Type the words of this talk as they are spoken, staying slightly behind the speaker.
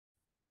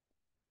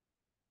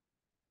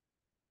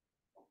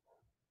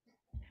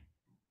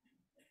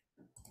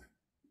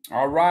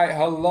All right,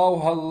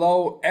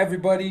 hello,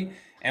 everybody,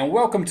 and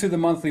welcome to the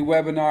monthly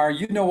webinar.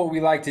 You know what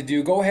we like to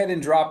do. Go ahead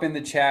and drop in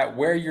the chat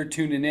where you're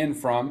tuning in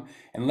from,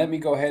 and let me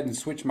go ahead and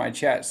switch my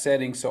chat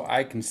settings so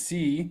I can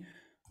see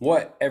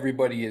what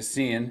everybody is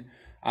seeing.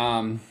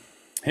 Um,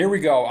 Here we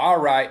go. All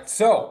right,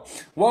 so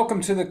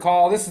welcome to the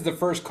call. This is the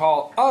first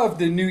call of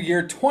the new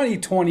year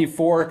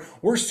 2024.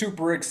 We're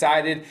super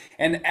excited,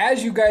 and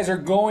as you guys are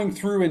going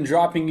through and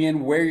dropping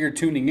in where you're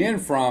tuning in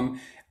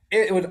from,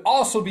 it would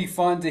also be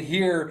fun to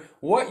hear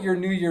what your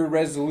New Year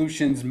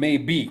resolutions may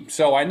be.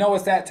 So I know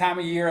it's that time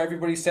of year,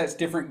 everybody sets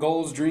different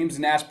goals, dreams,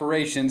 and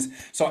aspirations.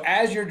 So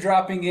as you're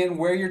dropping in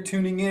where you're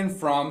tuning in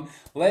from,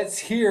 let's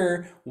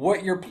hear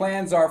what your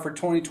plans are for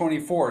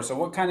 2024. So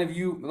what kind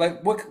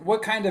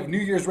of New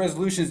Year's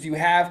resolutions do you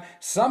have?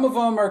 Some of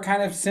them are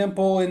kind of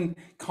simple and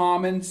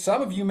common.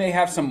 Some of you may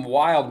have some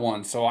wild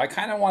ones. So I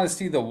kind of want to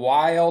see the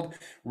wild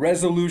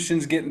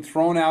resolutions getting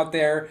thrown out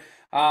there.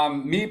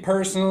 Me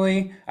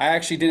personally, I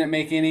actually didn't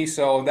make any,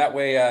 so that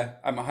way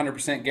I'm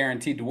 100%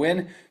 guaranteed to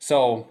win.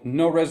 So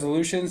no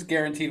resolutions,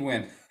 guaranteed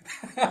win.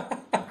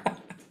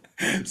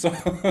 So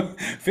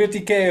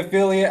 50K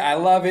affiliate, I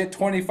love it.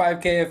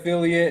 25K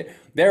affiliate,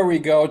 there we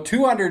go.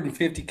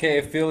 250K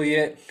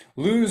affiliate,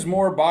 lose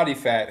more body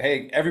fat.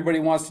 Hey, everybody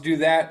wants to do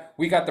that.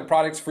 We got the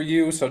products for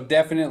you, so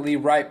definitely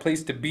right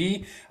place to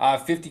be.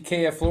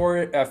 50K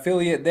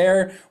affiliate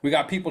there. We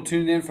got people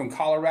tuning in from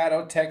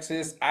Colorado,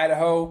 Texas,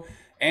 Idaho,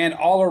 and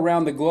all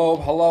around the globe.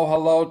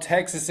 Hello,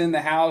 Texas in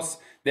the house.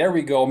 There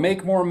we go.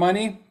 Make more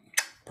money.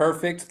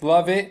 Perfect.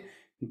 Love it.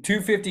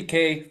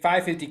 250K,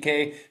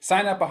 550K,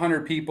 sign up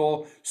 100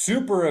 people,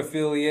 super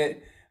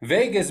affiliate,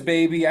 Vegas,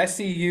 baby, I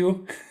see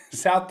you.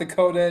 South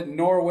Dakota,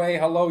 Norway,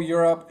 hello,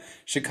 Europe,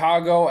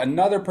 Chicago,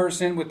 another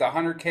person with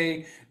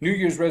 100K New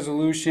Year's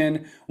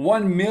resolution,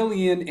 1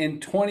 million in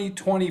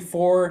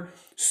 2024,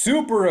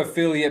 super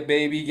affiliate,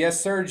 baby.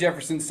 Yes, sir,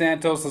 Jefferson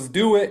Santos, let's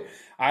do it.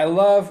 I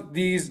love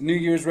these New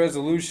Year's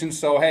resolutions.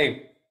 So,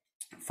 hey,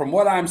 from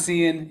what I'm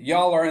seeing,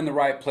 y'all are in the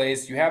right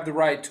place. You have the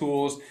right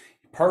tools.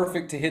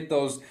 Perfect to hit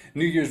those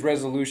New Year's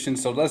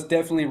resolutions. So let's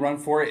definitely run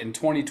for it in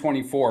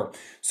 2024.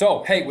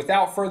 So, hey,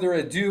 without further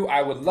ado,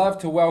 I would love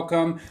to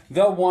welcome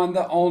the one,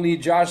 the only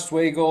Josh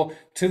Zwagil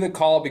to the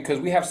call because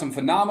we have some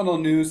phenomenal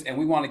news and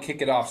we want to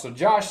kick it off. So,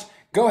 Josh,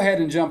 go ahead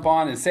and jump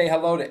on and say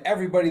hello to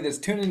everybody that's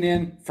tuning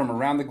in from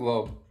around the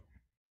globe.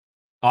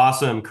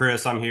 Awesome,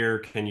 Chris. I'm here.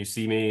 Can you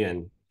see me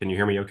and can you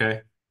hear me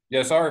okay?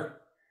 Yes, sir.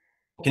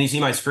 Can you see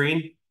my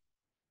screen?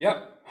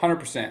 Yep,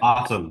 100%.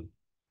 Awesome.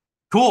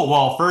 Cool.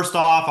 Well, first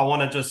off, I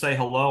want to just say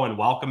hello and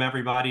welcome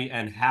everybody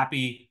and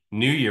happy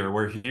New Year.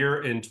 We're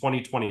here in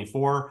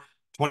 2024.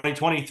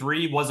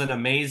 2023 was an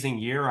amazing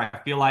year. I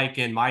feel like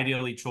in My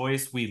Daily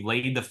Choice, we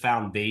laid the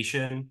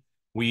foundation.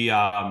 We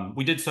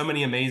did so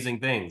many amazing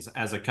things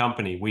as a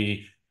company.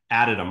 We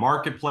added a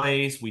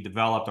marketplace, we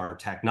developed our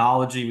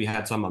technology, we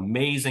had some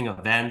amazing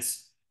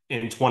events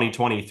in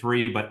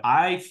 2023, but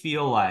I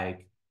feel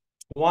like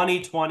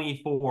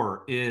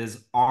 2024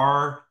 is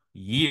our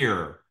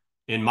year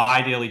in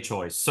My Daily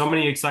Choice. So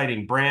many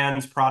exciting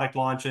brands, product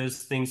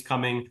launches, things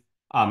coming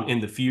in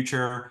the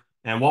future.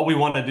 And what we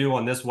want to do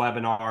on this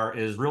webinar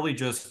is really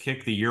just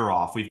kick the year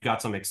off. We've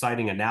got some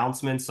exciting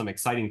announcements, some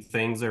exciting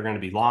things that are going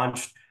to be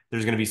launched.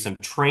 There's going to be some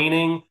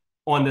training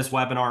on this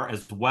webinar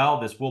as well.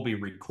 This will be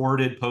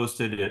recorded,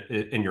 posted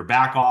in your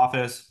back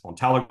office, on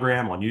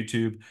Telegram, on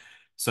YouTube.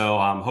 So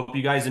hope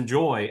you guys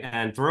enjoy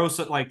and throw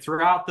some, like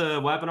throughout the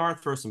webinar,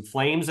 throw some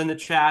flames in the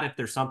chat if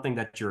there's something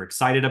that you're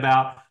excited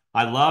about.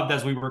 I loved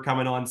as we were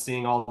coming on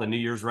seeing all the New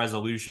Year's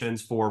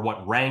resolutions for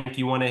what rank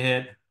you want to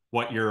hit,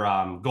 what your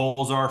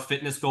goals are,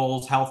 fitness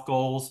goals, health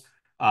goals,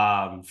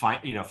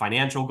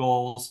 financial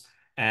goals.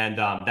 And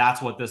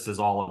that's what this is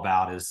all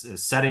about is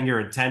setting your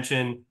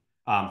intention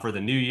for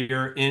the new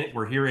year.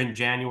 We're here in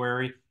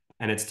January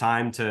and it's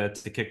time to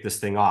kick this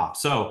thing off.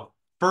 So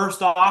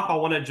first off, I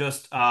want to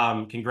just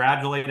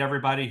congratulate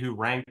everybody who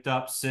ranked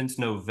up since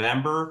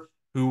November,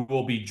 who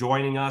will be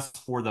joining us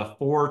for the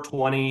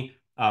 420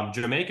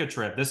 Jamaica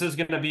trip. This is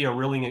going to be a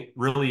really,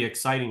 really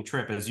exciting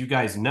trip. As you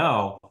guys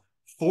know,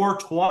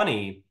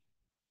 420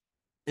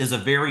 is a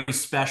very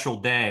special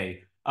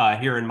day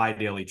here in My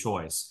Daily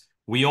Choice.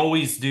 We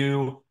always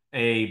do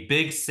a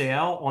big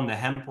sale on the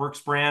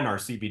Hempworx brand, our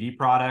CBD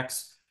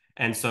products.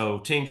 And so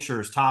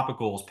tinctures,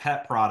 topicals,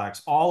 pet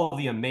products, all of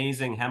the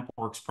amazing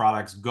Hempworx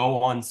products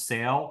go on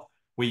sale.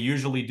 We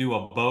usually do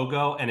a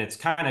BOGO, and it's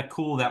kind of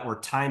cool that we're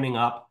timing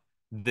up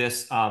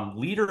this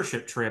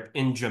leadership trip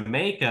in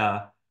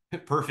Jamaica,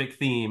 perfect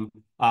theme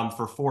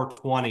for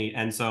 420.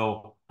 And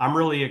so I'm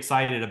really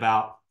excited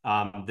about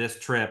this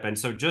trip. And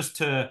so just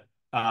to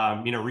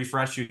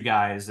refresh you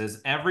guys is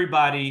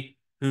everybody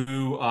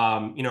who,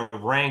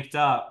 ranked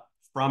up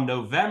from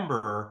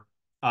November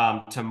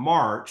to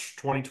March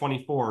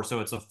 2024.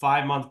 So it's a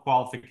 5-month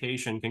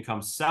qualification, can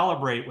come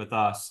celebrate with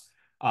us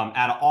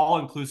at an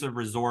all-inclusive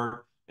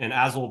resort in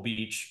Azul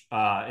Beach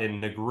in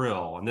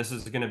Negril. And this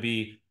is going to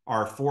be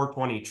our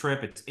 420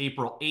 trip. It's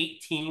April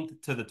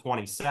 18th to the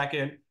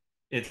 22nd.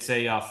 It's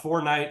a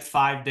 4-night,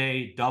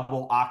 5-day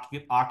double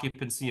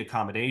occupancy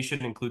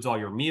accommodation, includes all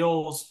your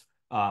meals,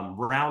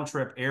 round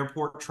trip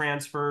airport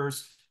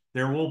transfers.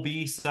 There will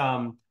be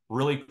some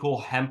really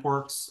cool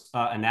Hempworx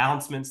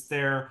announcements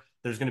there.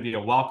 There's going to be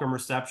a welcome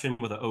reception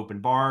with an open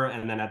bar,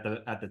 and then at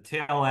the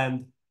tail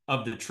end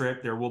of the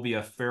trip, there will be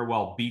a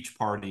farewell beach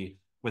party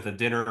with a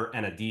dinner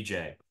and a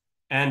DJ.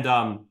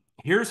 And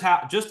here's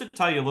how, just to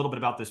tell you a little bit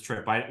about this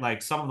trip. I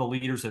like some of the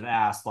leaders have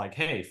asked, like,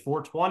 hey,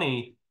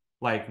 420,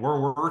 like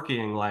we're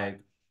working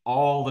like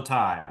all the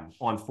time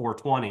on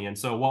 420. And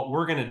so what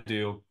we're going to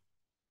do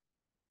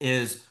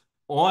is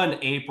on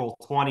April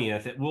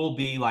 20th, it will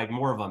be like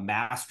more of a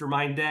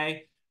mastermind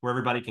day where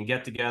everybody can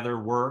get together,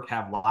 work,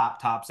 have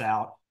laptops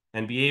out,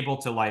 and be able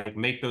to like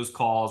make those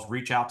calls,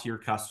 reach out to your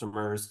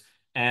customers.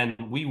 And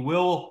we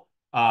will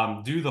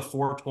do the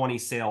 420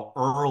 sale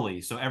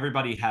early. So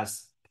everybody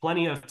has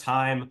plenty of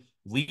time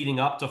leading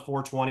up to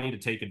 420 to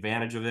take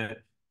advantage of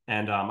it.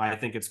 And I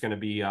think it's going to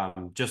be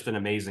just an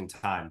amazing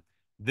time.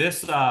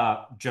 This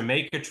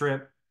Jamaica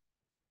trip,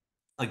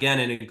 again,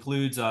 it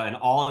includes an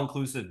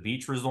all-inclusive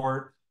beach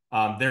resort.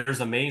 There's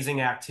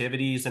amazing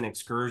activities and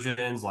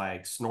excursions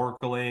like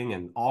snorkeling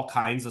and all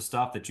kinds of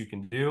stuff that you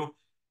can do.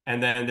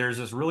 And then there's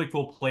this really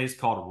cool place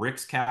called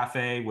Rick's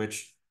Cafe,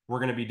 which we're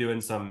going to be doing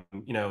some,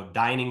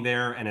 dining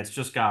there. And it's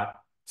just got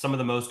some of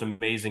the most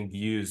amazing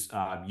views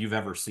you've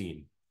ever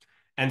seen.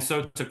 And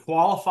so to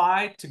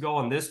qualify to go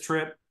on this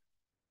trip,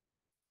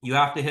 you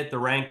have to hit the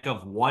rank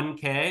of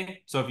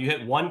 1K. So if you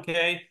hit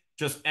 1K,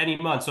 just any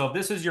month. So if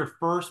this is your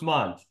first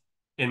month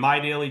in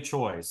My Daily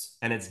Choice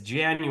and it's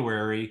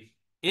January,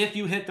 if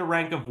you hit the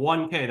rank of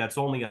 1K, that's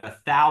only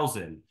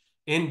 1,000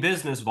 in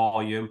business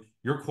volume,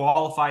 you're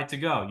qualified to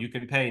go. You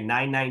can pay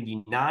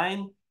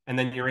 $9.99 and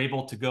then you're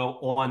able to go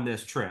on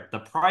this trip. The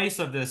price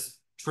of this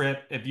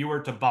trip, if you were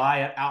to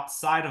buy it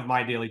outside of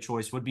My Daily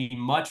Choice, would be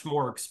much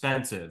more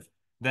expensive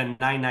than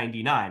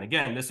 $9.99.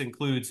 Again, this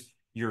includes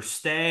your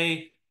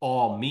stay,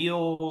 all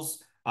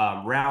meals,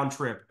 round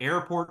trip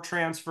airport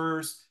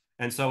transfers.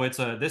 And so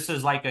this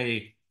is like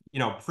a,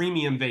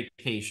 premium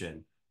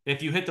vacation.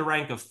 If you hit the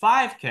rank of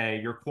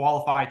 5K, you're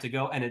qualified to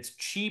go, and it's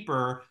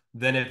cheaper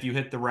than if you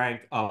hit the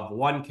rank of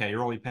 1K.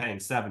 You're only paying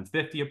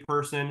 $750 a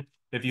person.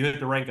 If you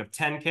hit the rank of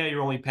 10K,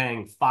 you're only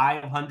paying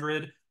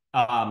 $500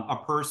 a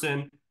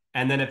person.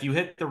 And then if you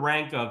hit the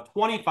rank of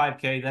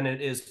 25K, then it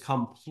is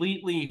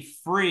completely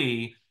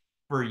free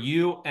for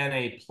you and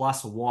a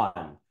plus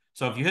one.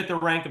 So if you hit the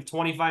rank of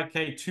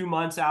 25K 2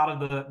 months out of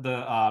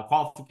the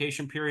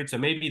qualification period, so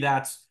maybe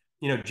that's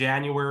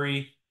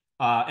January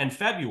and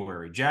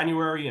February.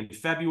 January and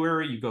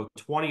February, you go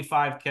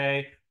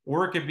 25K,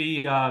 or it could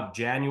be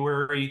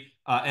January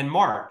and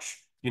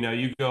March.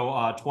 You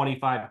go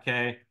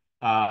 25K.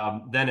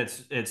 Then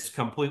it's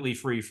completely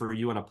free for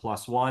you and a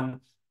plus one.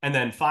 And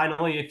then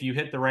finally, if you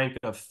hit the rank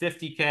of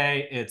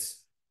 50K,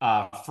 it's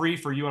free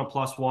for you and a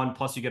plus one.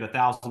 Plus, you get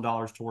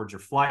 $1,000 towards your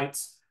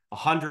flights.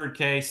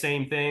 100K,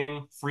 same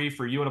thing, free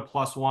for you and a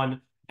plus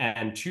one,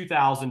 and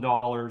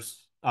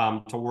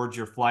 $2,000 towards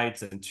your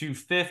flights. And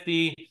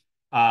 250,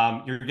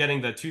 you're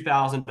getting the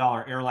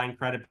 $2,000 airline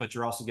credit, but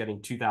you're also getting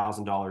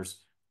 $2,000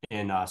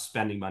 in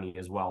spending money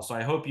as well. So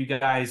I hope you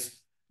guys,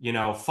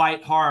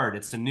 fight hard.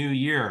 It's a new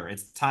year.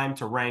 It's time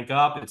to rank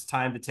up. It's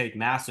time to take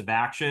massive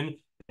action.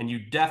 And you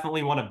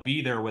definitely want to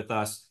be there with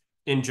us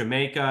in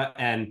Jamaica.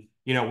 And,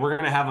 we're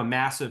going to have a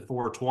massive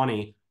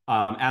 420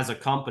 as a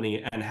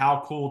company, and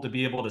how cool to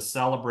be able to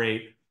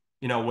celebrate,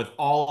 with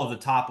all of the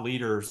top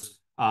leaders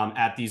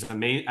at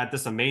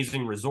this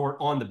amazing resort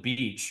on the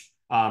beach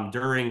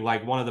during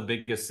like one of the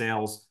biggest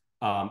sales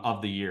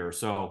of the year.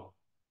 So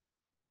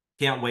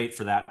can't wait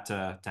for that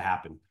to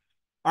happen.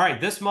 All right,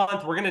 this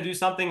month we're going to do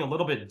something a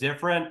little bit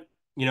different.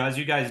 As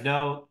you guys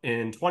know,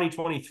 in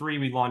 2023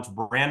 we launched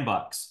Brand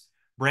Bucks.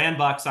 Brand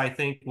Bucks, I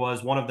think,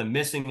 was one of the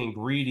missing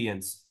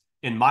ingredients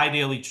in My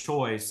Daily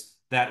Choice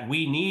that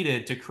we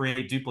needed to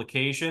create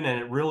duplication, and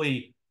it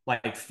really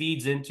like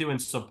feeds into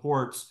and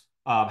supports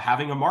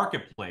having a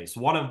marketplace.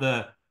 One of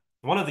the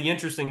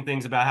interesting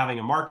things about having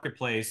a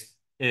marketplace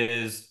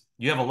is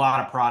you have a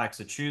lot of products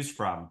to choose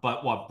from.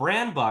 But what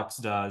Brand Bucks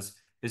does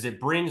is it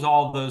brings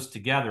all those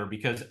together,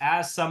 because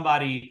as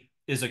somebody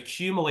is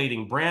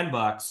accumulating brand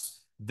bucks,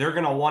 they're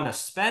going to want to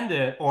spend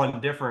it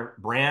on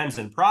different brands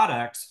and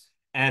products.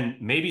 And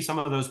maybe some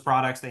of those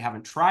products they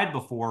haven't tried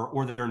before,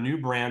 or they're new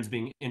brands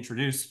being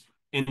introduced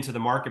into the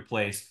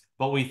marketplace.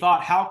 But we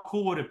thought, how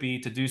cool would it be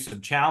to do some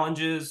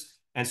challenges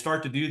and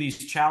start to do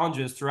these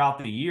challenges throughout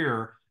the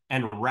year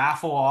and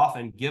raffle off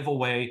and give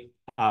away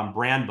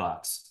brand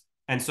bucks.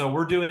 And so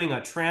we're doing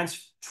a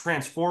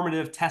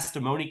transformative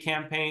testimony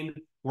campaign.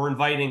 We're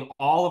inviting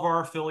all of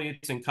our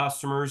affiliates and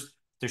customers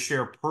to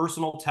share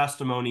personal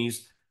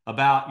testimonies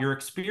about your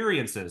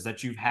experiences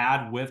that you've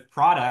had with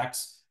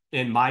products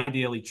in My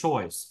Daily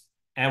Choice.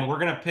 And we're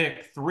going to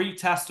pick 3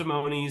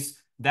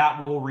 testimonies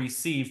that will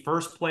receive.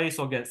 First place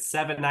will get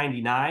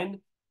 $7.99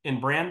 in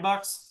brand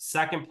bucks.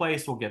 Second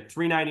place will get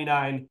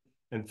 $3.99.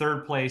 And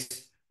third place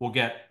will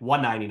get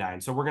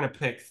 $1.99. So we're going to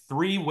pick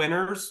 3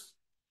 winners.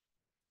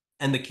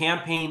 And the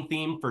campaign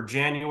theme for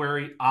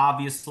January,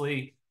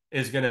 obviously,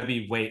 is going to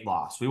be weight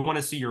loss. We want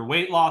to see your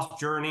weight loss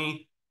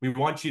journey. We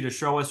want you to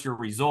show us your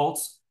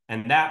results.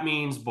 And that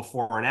means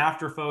before and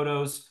after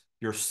photos,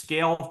 your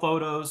scale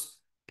photos,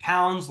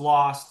 pounds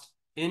lost,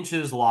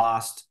 inches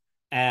lost.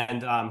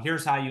 And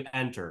here's how you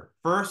enter.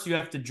 First, you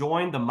have to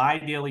join the My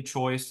Daily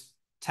Choice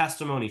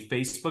testimony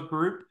Facebook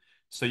group.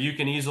 So you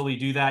can easily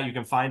do that. You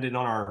can find it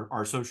on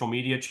our social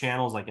media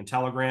channels, like in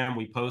Telegram.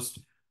 We post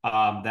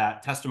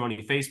that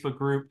testimony Facebook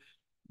group.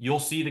 You'll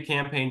see the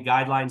campaign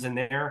guidelines in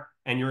there,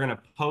 and you're going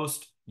to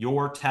post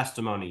your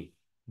testimony.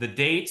 The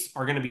dates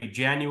are going to be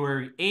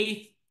January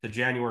 8th to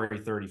January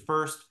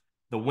 31st.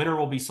 The winner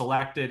will be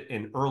selected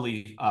in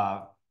early,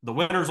 the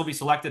winners will be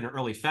selected in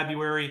early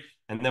February,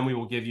 and then we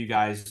will give you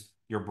guys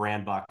your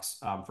brand bucks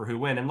for who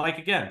win. And like,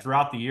 again,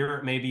 throughout the year,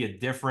 it may be a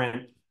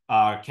different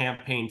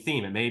campaign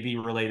theme. It may be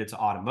related to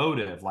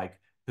automotive, like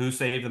who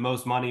saved the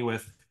most money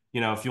with,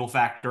 fuel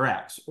factor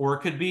X, or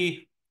it could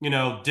be,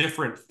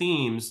 different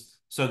themes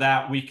so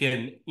that we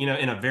can,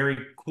 in a very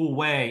cool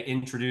way,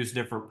 introduce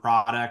different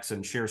products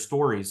and share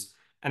stories.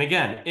 And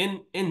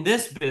again, in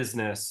this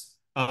business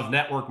of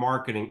network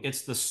marketing,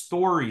 it's the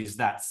stories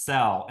that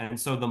sell. And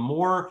so the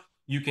more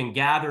you can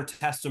gather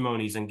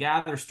testimonies and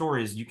gather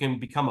stories, you can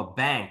become a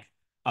bank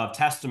of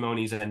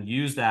testimonies and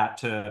use that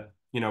to,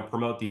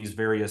 promote these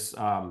various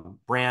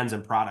brands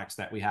and products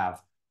that we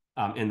have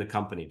in the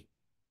company.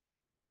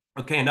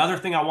 Okay, another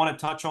thing I want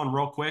to touch on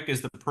real quick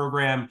is the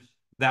program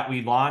that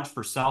we launched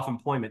for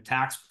self-employment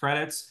tax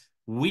credits.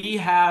 We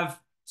have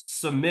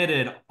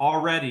submitted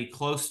already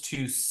close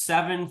to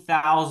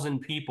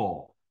 7,000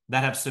 people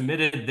that have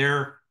submitted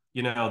their,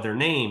 their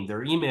name,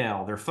 their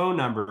email, their phone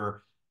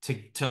number to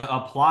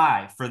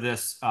apply for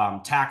this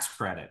tax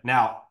credit.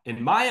 Now,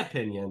 in my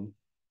opinion,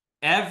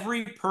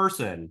 every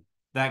person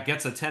that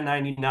gets a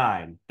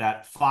 1099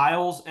 that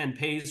files and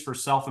pays for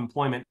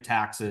self-employment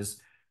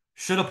taxes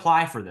should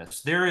apply for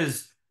this. There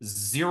is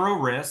zero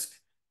risk.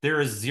 There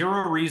is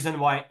zero reason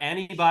why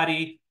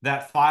anybody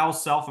that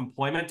files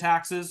self-employment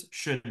taxes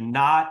should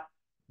not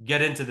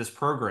get into this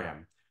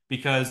program,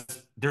 because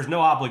there's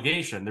no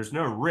obligation, there's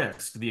no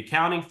risk. The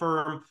accounting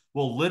firm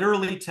will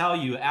literally tell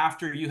you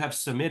after you have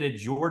submitted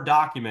your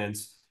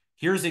documents,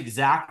 here's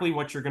exactly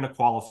what you're going to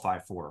qualify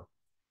for.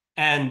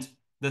 And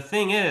the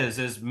thing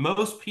is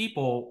most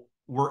people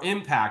were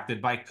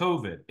impacted by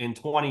COVID in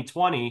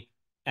 2020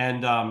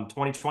 and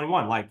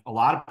 2021. Like, a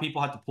lot of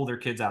people had to pull their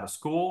kids out of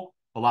school.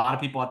 A lot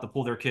of people had to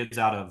pull their kids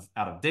out of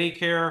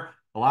daycare.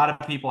 A lot of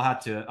people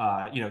had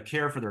to,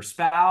 care for their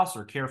spouse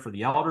or care for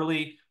the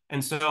elderly.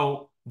 And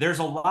so there's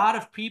a lot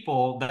of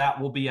people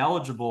that will be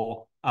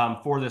eligible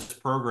for this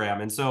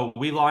program. And so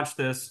we launched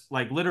this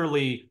like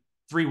literally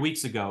 3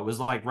 weeks ago. It was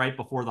like right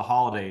before the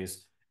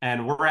holidays.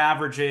 And we're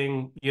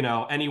averaging,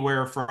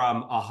 anywhere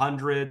from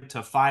 100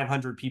 to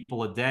 500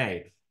 people a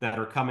day that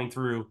are coming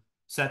through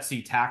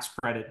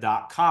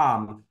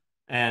setctaxcredit.com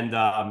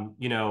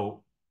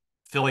and,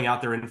 filling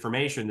out their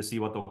information to see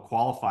what they'll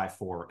qualify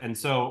for. And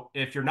so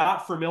if you're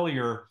not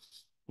familiar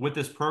with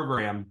this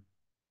program,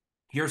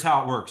 here's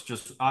how it works.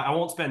 I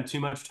won't spend too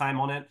much time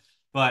on it,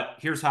 but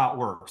here's how it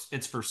works.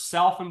 It's for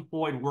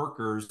self-employed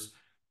workers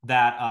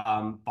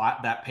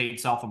that paid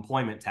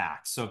self-employment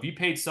tax. So if you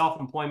paid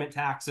self-employment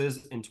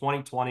taxes in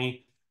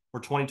 2020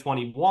 or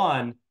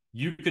 2021,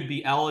 you could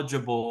be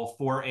eligible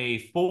for a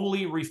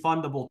fully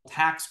refundable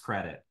tax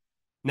credit.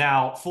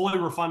 Now, fully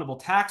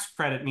refundable tax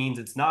credit means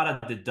it's not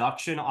a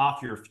deduction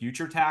off your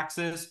future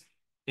taxes.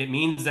 It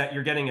means that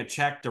you're getting a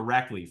check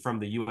directly from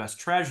the U.S.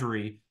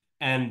 Treasury,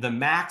 and the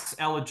max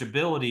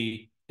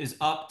eligibility is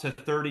up to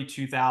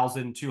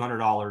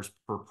 $32,200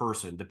 per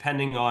person,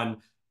 depending on,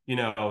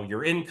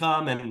 your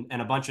income and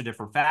a bunch of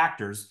different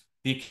factors.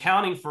 The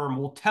accounting firm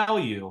will tell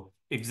you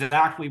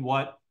exactly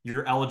what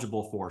you're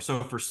eligible for.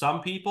 So for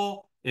some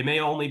people, it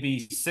may only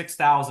be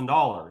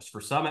 $6,000.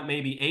 For some, it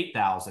may be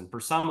 $8,000. For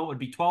some, it would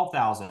be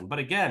 $12,000. But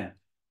again,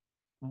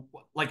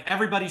 like,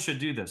 everybody should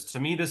do this. To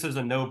me, this is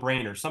a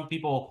no-brainer. Some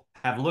people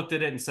have looked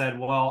at it and said,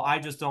 well, I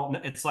just don't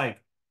know. It's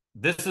like,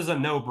 this is a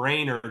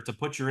no-brainer to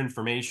put your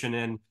information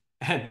in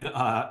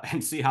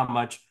and see how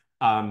much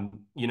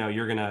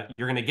you're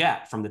gonna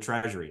get from the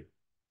Treasury.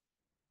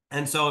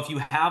 And so if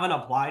you haven't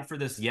applied for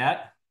this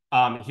yet,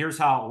 here's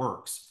how it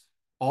works.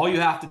 All you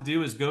have to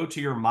do is go to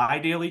your My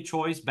Daily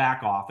Choice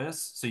back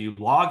office. So you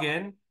log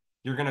in,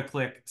 you're going to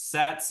click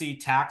Set C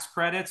Tax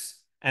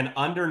Credits, and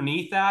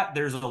underneath that,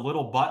 there's a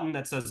little button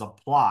that says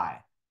Apply.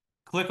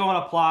 Click on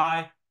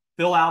Apply,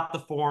 fill out the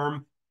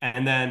form,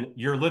 and then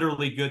you're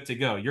literally good to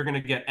go. You're going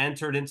to get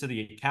entered into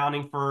the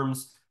accounting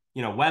firm's,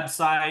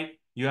 website.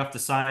 You have to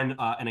sign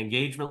an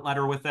engagement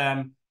letter with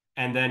them,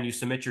 and then you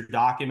submit your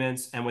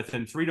documents. And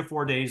within 3 to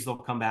 4 days, they'll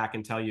come back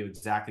and tell you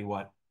exactly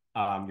what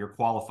you're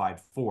qualified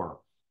for.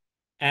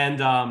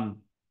 And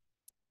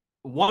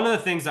one of the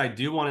things I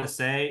do want to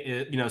say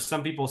is,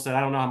 some people said,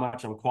 I don't know how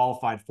much I'm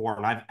qualified for.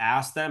 And I've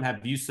asked them,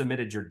 have you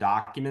submitted your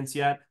documents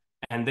yet?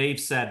 And they've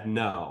said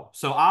no.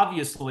 So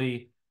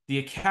obviously, the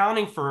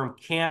accounting firm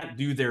can't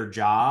do their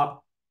job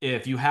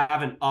if you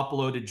haven't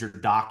uploaded your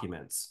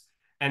documents.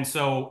 And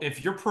so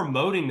if you're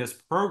promoting this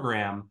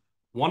program,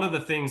 one of the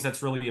things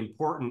that's really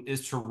important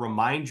is to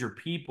remind your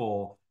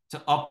people to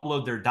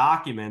upload their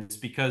documents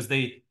because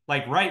they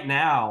like right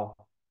now,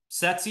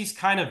 Setsy's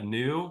kind of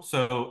new,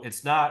 so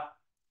it's not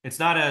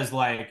as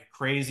like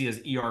crazy as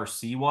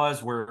ERC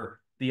was, where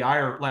the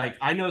IR like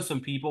I know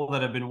some people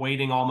that have been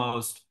waiting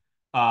almost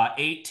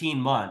 18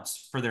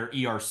 months for their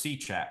ERC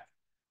check.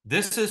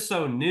 This is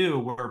so new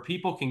where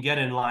people can get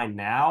in line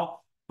now,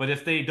 but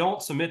if they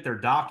don't submit their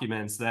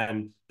documents,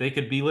 then they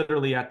could be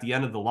literally at the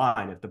end of the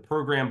line. If the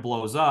program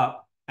blows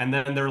up and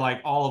then they're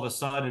like all of a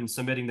sudden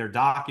submitting their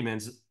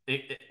documents,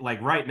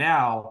 like right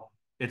now,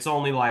 it's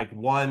only like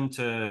 1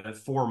 to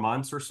 4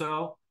 months or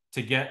so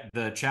to get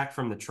the check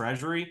from the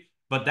treasury,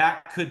 but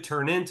that could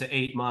turn into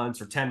 8 months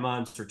or 10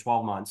 months or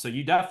 12 months. So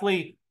you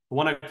definitely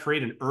want to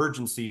create an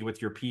urgency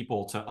with your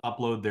people to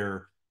upload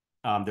their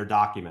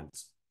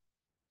documents.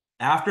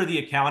 After the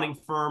accounting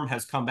firm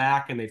has come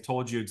back and they've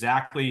told you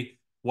exactly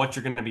what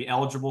you're going to be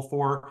eligible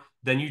for,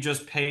 then you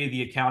just pay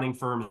the accounting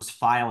firm's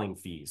filing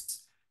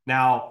fees.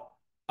 Now,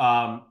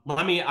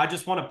 I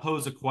just want to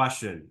pose a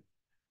question.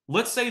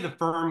 Let's say the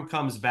firm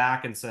comes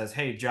back and says,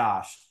 hey,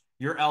 Josh,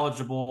 you're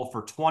eligible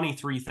for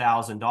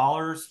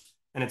 $23,000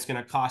 and it's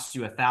going to cost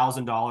you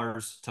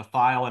 $1,000 to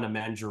file and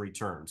amend your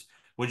returns.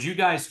 Would you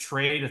guys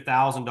trade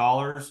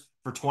 $1,000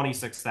 for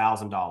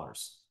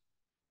 $26,000?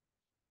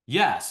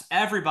 Yes,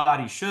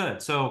 everybody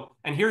should. So,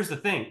 and here's the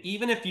thing,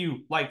 even if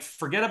you like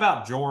forget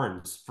about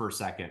Jorns for a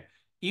second,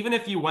 even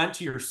if you went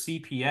to your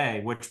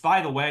CPA, which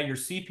by the way, your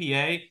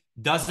CPA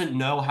doesn't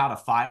know how to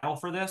file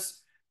for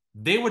this,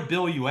 they would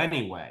bill you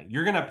anyway.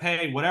 You're going to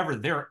pay whatever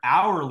their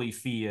hourly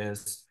fee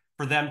is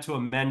for them to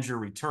amend your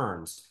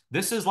returns.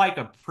 This is like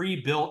a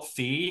pre-built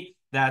fee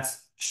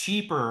that's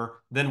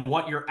cheaper than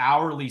what your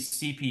hourly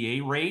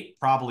CPA rate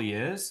probably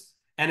is.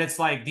 And it's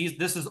like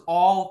this is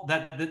all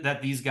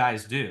that these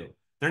guys do.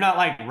 They're not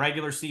like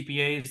regular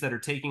CPAs that are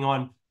taking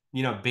on,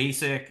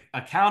 basic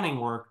accounting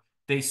work.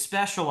 They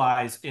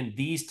specialize in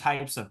these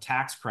types of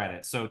tax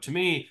credits. So to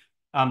me,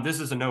 this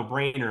is a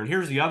no-brainer. And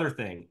here's the other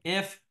thing.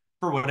 If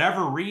for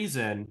whatever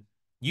reason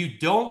you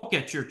don't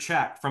get your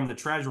check from the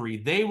Treasury,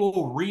 they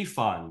will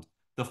refund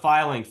the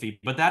filing fee.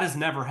 But that has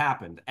never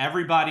happened.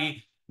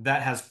 Everybody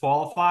that has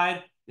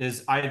qualified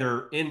is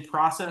either in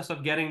process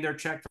of getting their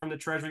check from the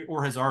Treasury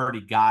or has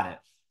already got it.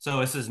 So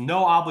this is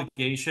no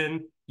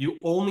obligation. You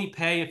only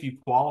pay if you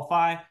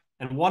qualify.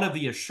 And one of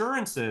the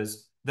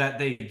assurances that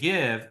they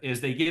give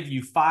is they give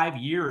you 5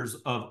 years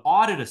of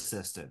audit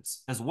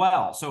assistance as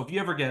well. So if you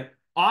ever get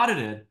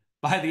audited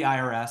by the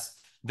IRS,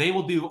 they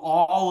will do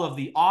all of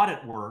the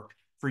audit work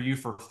for you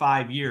for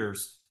 5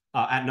 years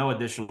at no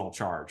additional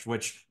charge,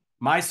 which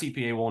my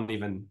CPA won't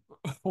even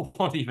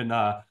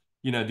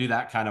do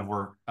that kind of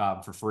work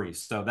for free.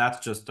 So that's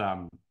just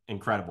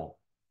incredible.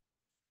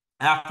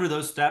 After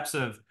those steps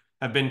have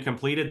been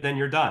completed, then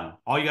you're done.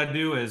 All you got to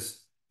do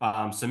is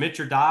submit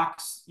your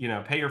docs,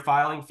 pay your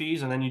filing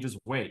fees, and then you just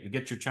wait. You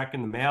get your check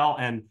in the mail,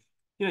 and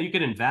you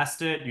could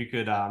invest it. You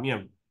could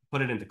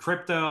put it into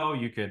crypto.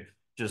 You could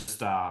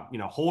just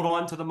hold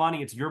on to the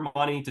money. It's your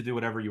money to do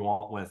whatever you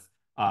want with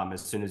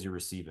as soon as you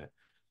receive it.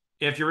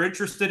 If you're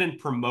interested in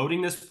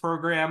promoting this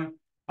program,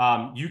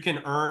 you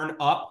can earn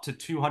up to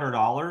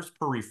 $200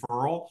 per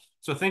referral.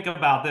 So think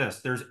about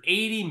this. There's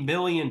 80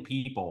 million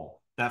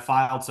people that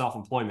filed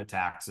self-employment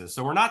taxes.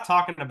 So we're not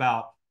talking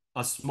about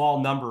a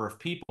small number of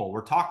people.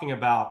 We're talking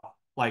about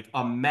like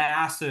a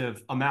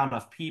massive amount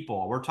of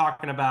people. We're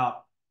talking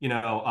about,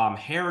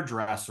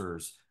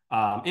 hairdressers,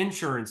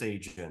 insurance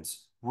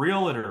agents,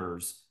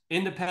 realtors,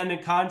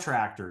 independent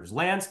contractors,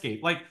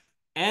 landscape, like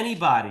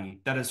anybody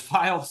that has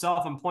filed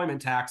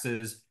self-employment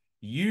taxes,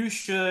 you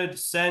should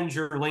send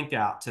your link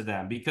out to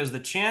them because the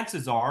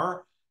chances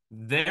are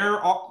they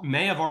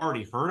may have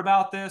already heard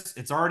about this.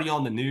 It's already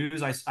on the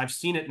news. I've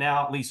seen it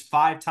now at least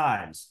 5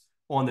 times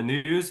on the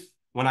news.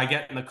 When I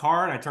get in the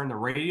car and I turn the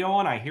radio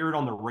on, I hear it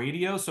on the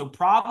radio. So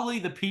probably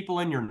the people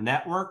in your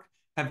network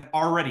have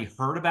already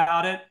heard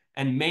about it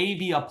and may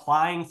be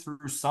applying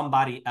through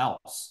somebody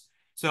else.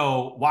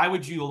 So why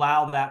would you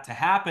allow that to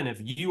happen if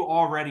you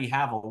already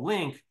have a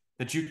link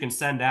that you can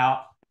send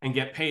out and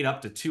get paid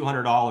up to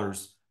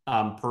 $200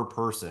 per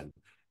person?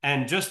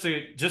 And just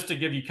to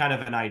give you kind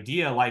of an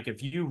idea, like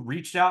if you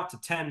reached out to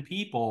 10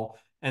 people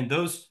and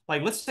those,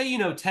 like, let's say,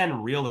 10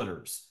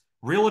 realtors,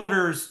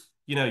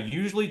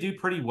 usually do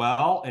pretty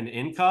well in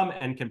income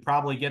and can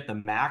probably get the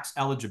max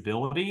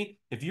eligibility.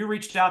 If you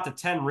reached out to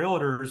 10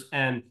 realtors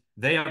and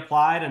they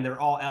applied and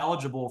they're all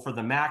eligible for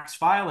the max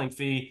filing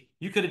fee,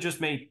 you could have just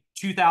made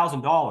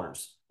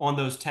 $2,000 on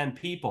those 10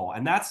 people.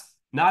 And that's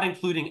not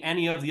including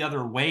any of the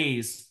other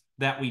ways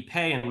that we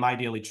pay in My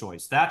Daily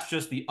Choice. That's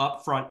just the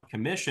upfront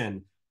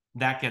commission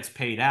that gets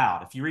paid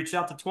out. If you reach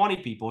out to 20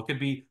 people, it could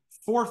be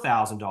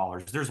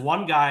 $4,000. There's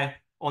one guy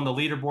on the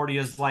leaderboard, he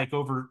has like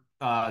over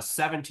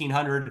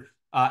 1,700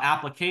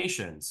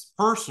 applications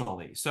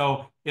personally.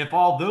 So if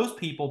all those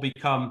people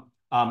become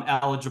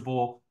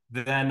eligible,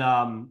 then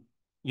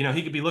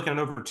he could be looking at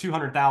over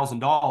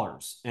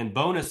 $200,000 in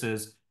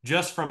bonuses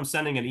just from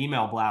sending an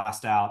email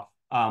blast out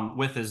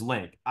with his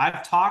link.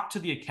 I've talked to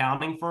the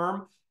accounting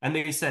firm, and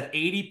they said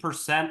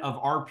 80% of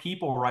our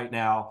people right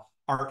now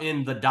are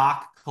in the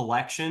doc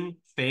collection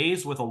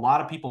phase, with a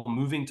lot of people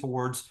moving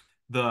towards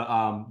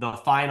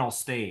the final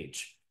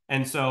stage.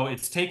 And so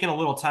it's taken a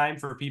little time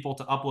for people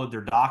to upload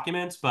their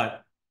documents,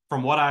 but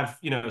from what I've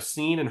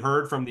seen and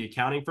heard from the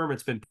accounting firm,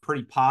 it's been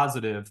pretty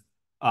positive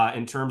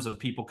in terms of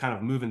people kind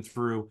of moving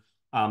through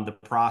the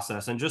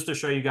process. And just to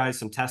show you guys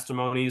some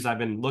testimonies, I've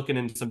been looking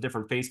in some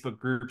different Facebook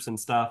groups and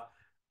stuff.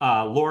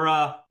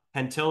 Laura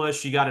Hentilla,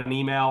 she got an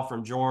email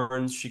from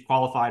Jorns. She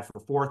qualified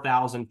for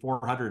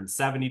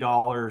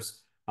 $4,470.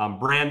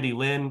 Brandy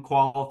Lynn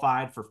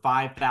qualified for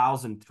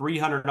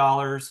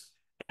 $5,300.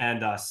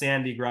 And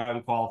Sandy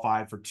Graham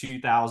qualified for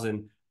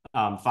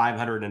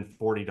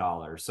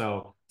 $2,540.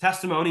 So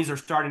testimonies are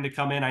starting to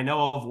come in. I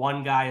know of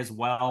one guy as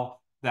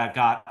well that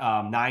got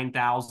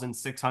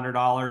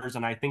 $9,600,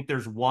 and I think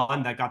there's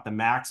one that got the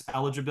max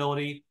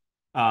eligibility.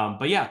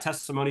 But yeah,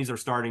 testimonies are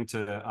starting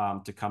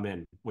to come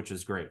in, which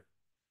is great.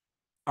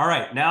 All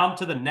right, now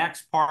to the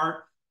next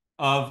part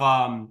of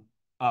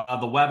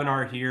the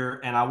webinar here,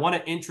 and I want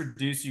to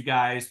introduce you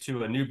guys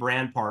to a new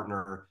brand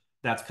partner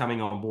that's coming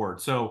on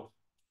board. So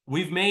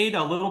we've made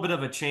a little bit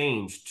of a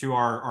change to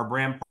our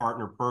brand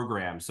partner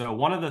program. So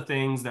one of the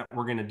things that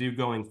we're going to do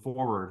going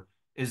forward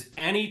is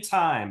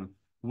anytime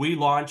we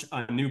launch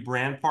a new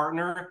brand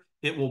partner,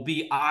 it will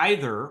be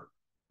either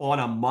on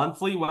a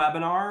monthly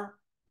webinar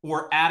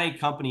or at a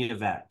company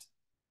event.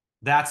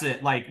 That's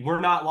it. Like, we're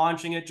not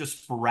launching it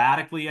just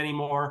sporadically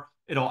anymore.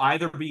 It'll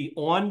either be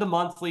on the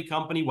monthly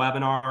company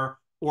webinar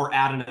or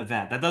at an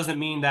event. That doesn't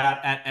mean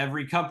that at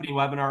every company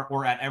webinar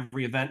or at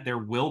every event there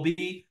will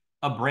be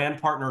a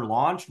brand partner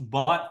launch,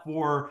 but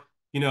for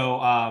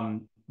the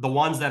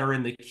ones that are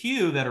in the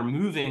queue that are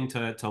moving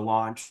to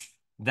launch,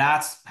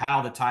 that's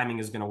how the timing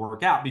is going to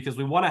work out, because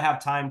we want to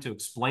have time to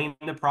explain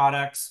the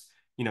products,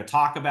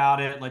 talk about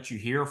it, let you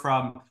hear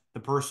from the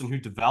person who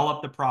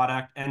developed the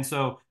product. And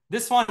so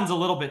this one's a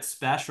little bit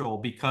special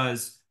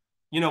because,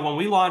 when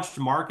we launched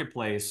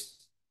Marketplace,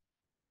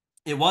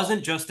 it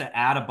wasn't just to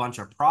add a bunch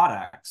of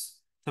products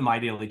to My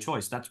Daily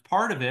Choice. That's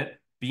part of it,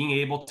 being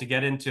able to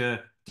get into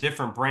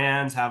different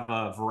brands, have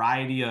a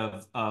variety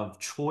of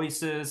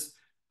choices.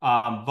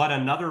 But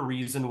another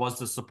reason was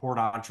to support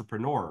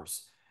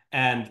entrepreneurs.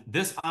 And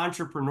this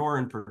entrepreneur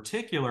in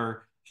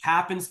particular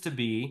happens to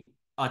be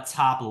a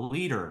top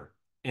leader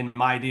in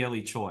My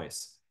Daily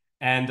Choice.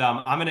 And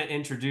I'm going to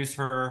introduce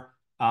her,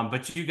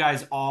 but you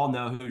guys all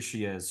know who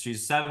she is.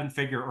 She's a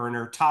seven-figure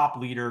earner, top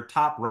leader,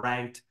 top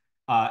ranked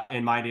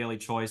in My Daily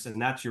Choice, and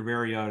that's your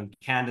very own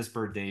Candace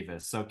Bird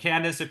Davis. So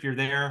Candace, if you're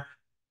there,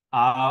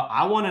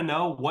 I want to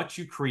know what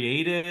you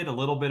created, a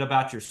little bit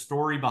about your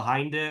story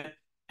behind it,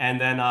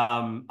 and then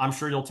I'm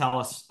sure you'll tell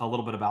us a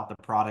little bit about the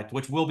product,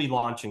 which we'll be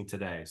launching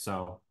today.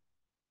 So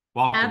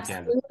welcome,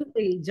 Candace.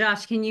 Absolutely.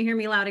 Josh, can you hear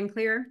me loud and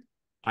clear?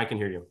 I can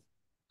hear you.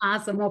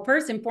 Awesome. Well,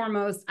 first and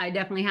foremost, I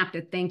definitely have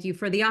to thank you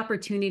for the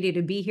opportunity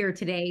to be here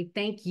today.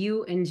 Thank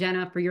you and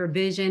Jenna for your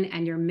vision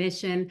and your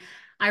mission.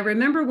 I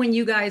remember when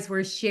you guys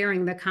were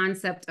sharing the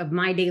concept of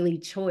My Daily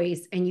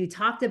Choice, and you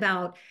talked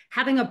about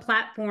having a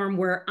platform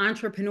where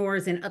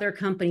entrepreneurs and other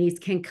companies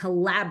can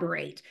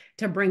collaborate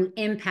to bring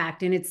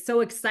impact. And it's so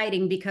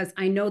exciting because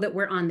I know that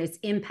we're on this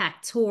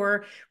impact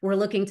tour. We're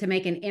looking to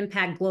make an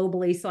impact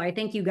globally. So I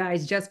thank you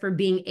guys just for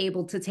being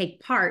able to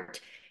take part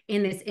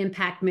in this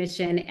impact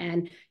mission.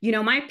 And,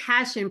 my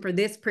passion for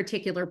this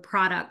particular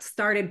product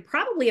started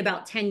probably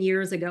about 10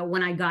 years ago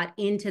when I got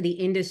into the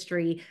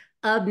industry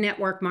of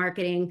network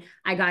marketing.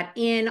 I got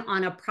in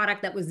on a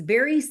product that was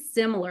very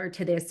similar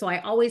to this. So I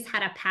always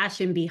had a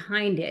passion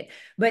behind it.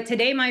 But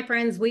today, my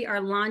friends, we are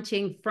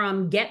launching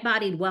from Get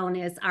Bodied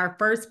Wellness, our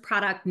first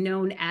product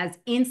known as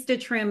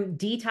InstaTrim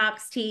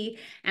Detox Tea.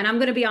 And I'm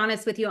going to be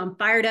honest with you, I'm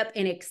fired up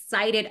and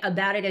excited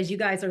about it as you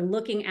guys are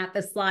looking at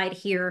the slide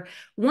here.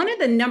 One of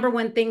the number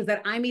one things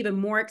that I'm even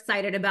more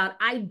excited about,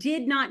 I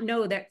did not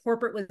know that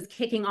corporate was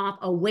kicking off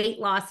a weight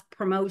loss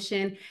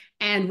promotion.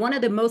 And one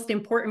of the most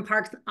important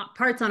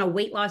parts on a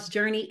weight loss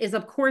journey is,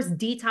 of course,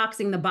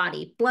 detoxing the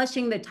body,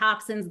 flushing the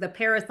toxins, the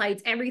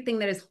parasites, everything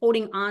that is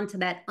holding on to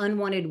that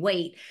unwanted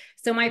weight.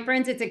 So my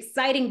friends, it's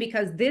exciting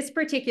because this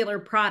particular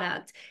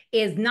product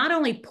is not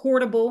only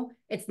portable,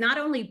 it's not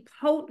only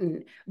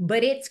potent,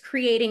 but it's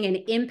creating an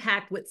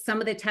impact with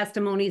some of the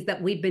testimonies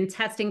that we've been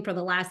testing for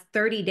the last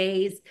 30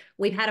 days.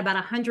 We've had about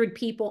 100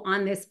 people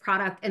on this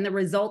product, and the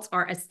results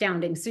are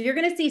astounding. So you're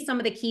going to see some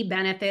of the key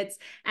benefits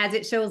as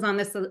it shows on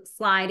this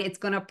slide. It's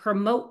going to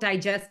promote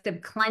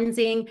digestive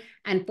cleansing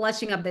and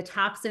flushing of the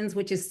toxins,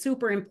 which is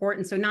super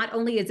important. So not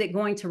only is it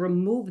going to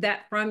remove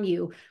that from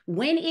you,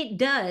 when it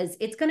does,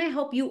 it's going to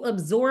help you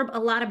absorb a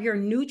lot of your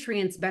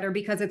nutrients better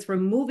because it's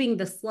removing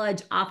the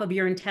sludge off of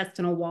your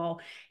intestinal wall.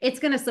 It's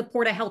going to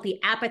support a healthy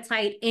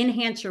appetite,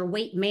 enhance your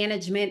weight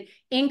management,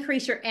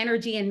 increase your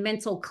energy and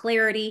mental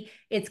clarity.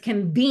 It's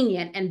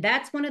convenient. And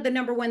that's one of the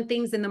number one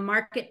things in the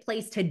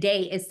marketplace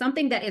today is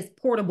something that is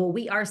portable.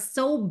 We are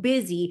so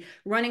busy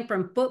running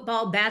from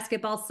football,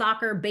 basketball,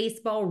 soccer,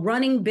 baseball,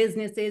 running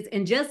businesses,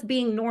 and just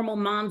being normal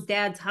moms,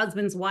 dads,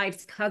 husbands,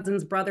 wives,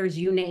 cousins, brothers,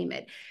 you name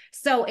it.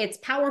 So it's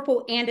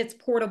powerful and it's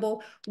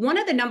portable. One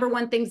of the number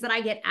one things that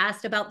I get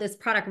asked about this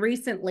product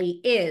recently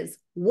is,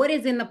 what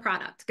is in the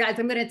product? Guys,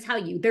 I'm going to tell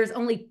you, there's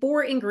only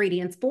 4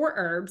 ingredients, 4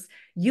 herbs.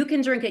 You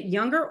can drink it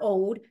young or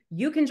old.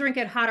 You can drink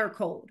it hot or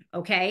cold,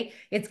 okay?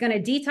 It's going to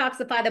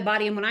detoxify the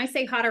body. And when I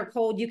say hot or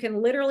cold, you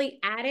can literally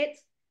add it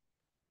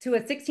to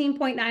a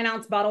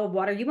 16.9-ounce bottle of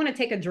water. You want to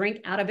take a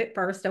drink out of it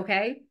first,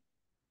 okay?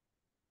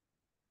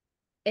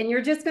 And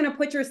you're just going to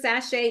put your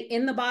sachet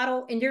in the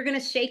bottle and you're going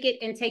to shake it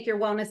and take your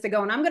wellness to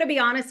go. And I'm going to be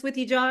honest with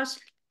you, Josh,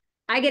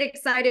 I get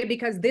excited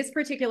because this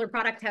particular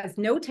product has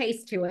no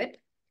taste to it.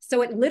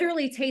 So it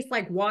literally tastes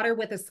like water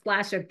with a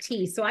splash of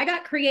tea. So I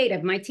got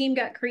creative. My team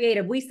got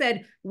creative. We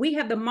said we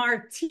have the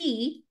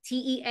Marti,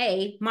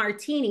 T-E-A,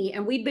 Martini,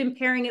 and we've been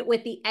pairing it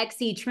with the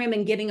XE trim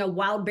and getting a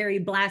wild berry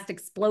blast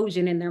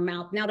explosion in their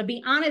mouth. Now, to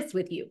be honest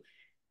with you,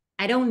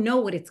 I don't know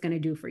what it's going to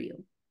do for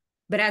you.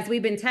 But as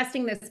we've been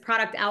testing this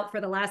product out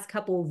for the last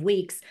couple of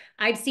weeks,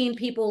 I've seen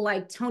people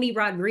like Tony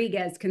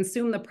Rodriguez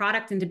consume the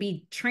product, and to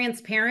be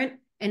transparent,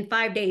 in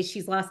 5 days,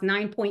 she's lost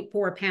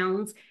 9.4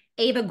 pounds.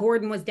 Ava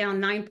Gordon was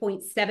down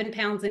 9.7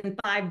 pounds in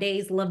 5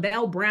 days.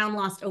 Lavelle Brown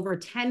lost over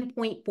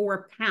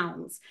 10.4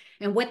 pounds.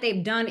 And what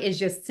they've done is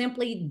just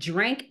simply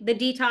drank the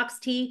detox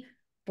tea,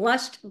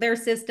 flushed their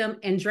system,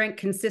 and drank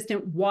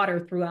consistent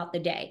water throughout the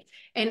day.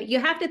 And you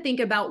have to think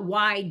about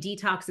why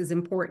detox is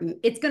important.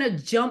 It's going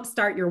to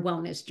jumpstart your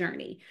wellness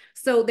journey.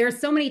 So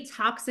there's so many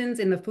toxins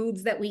in the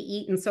foods that we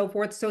eat and so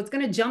forth. So it's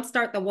going to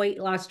jumpstart the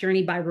weight loss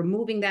journey by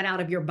removing that out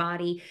of your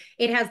body.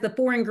 It has the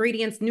 4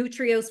 ingredients,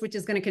 Nutrios, which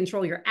is going to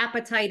control your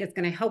appetite. It's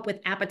going to help with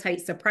appetite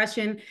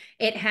suppression.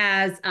 It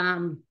has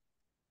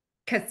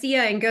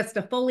Cassia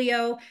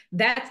angustifolia.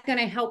 That's going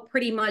to help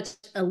pretty much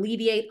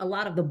alleviate a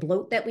lot of the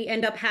bloat that we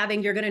end up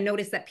having. You're going to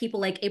notice that people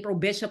like April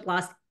Bishop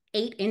lost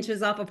 8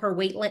 inches off of her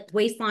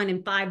waistline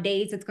in 5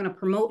 days. It's going to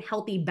promote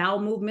healthy bowel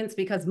movements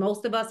because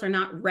most of us are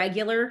not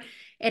regular.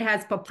 It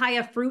has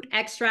papaya fruit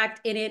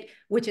extract in it,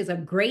 which is a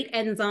great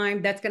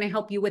enzyme that's going to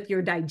help you with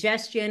your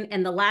digestion.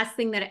 And the last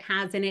thing that it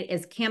has in it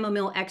is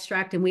chamomile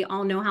extract. And we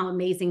all know how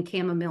amazing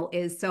chamomile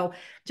is. So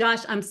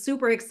Josh, I'm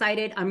super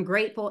excited. I'm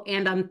grateful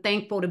and I'm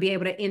thankful to be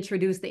able to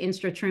introduce the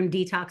Instra Trim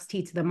Detox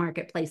Tea to the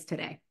marketplace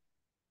today.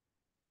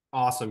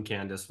 Awesome,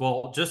 Candace.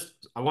 Well,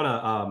 I want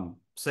to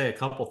say a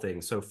couple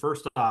things. So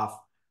first off,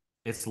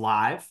 it's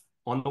live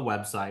on the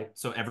website,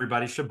 so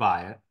everybody should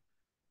buy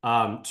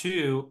it.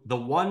 2, the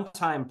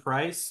one-time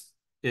price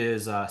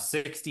is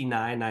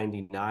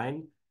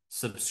 $69.99.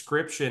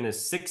 Subscription is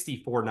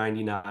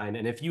 $64.99,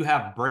 and if you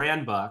have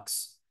brand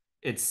bucks,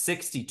 it's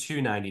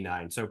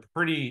 $62.99. So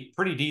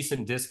pretty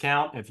decent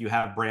discount if you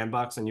have brand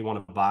bucks and you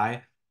want to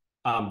buy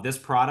this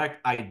product.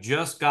 I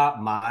just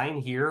got mine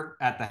here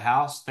at the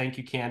house. Thank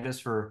you, Candace,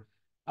 for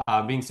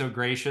being so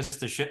gracious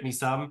to ship me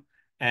some.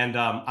 And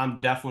I'm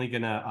definitely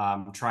going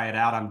to try it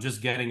out. I'm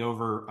just getting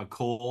over a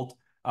cold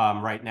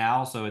right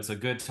now. So it's a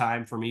good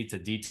time for me to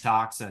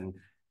detox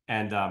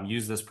and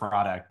use this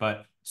product.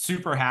 But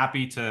super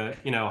happy to,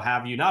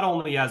 have you not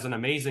only as an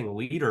amazing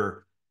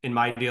leader in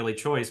My Daily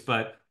Choice,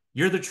 but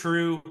you're the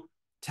true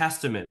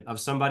testament of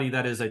somebody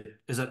that is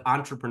an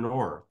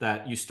entrepreneur,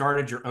 that you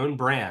started your own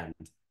brand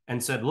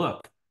and said,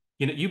 look,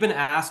 you've been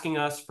asking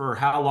us for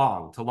how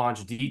long to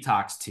launch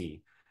detox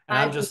tea. And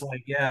I'm just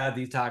like, yeah,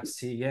 detox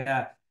tea.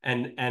 Yeah.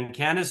 And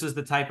Candace is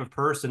the type of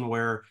person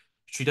where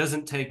she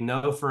doesn't take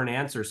no for an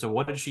answer. So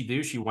what did she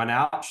do? She went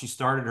out, she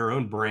started her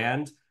own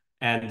brand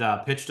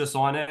and pitched us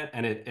on it.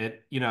 And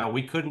it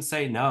we couldn't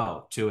say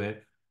no to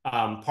it,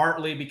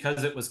 partly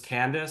because it was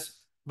Candace,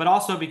 but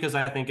also because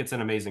I think it's an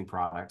amazing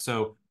product.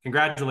 So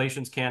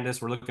congratulations,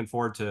 Candace. We're looking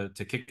forward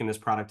to kicking this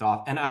product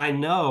off. And I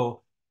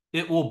know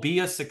it will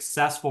be a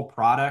successful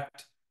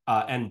product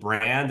and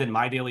brand in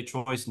My Daily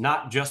Choice,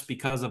 not just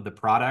because of the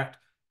product,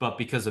 but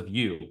because of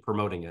you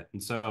promoting it.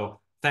 And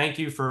so thank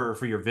you for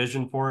your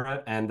vision for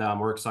it. And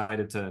we're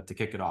excited to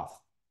kick it off.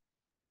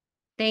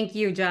 Thank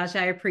you, Josh.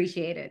 I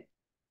appreciate it.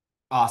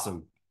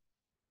 Awesome.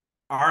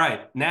 All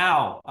right.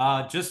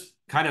 Now, just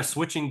kind of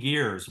switching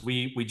gears.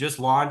 We just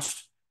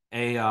launched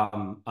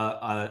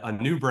a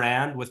new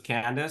brand with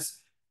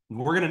Candace.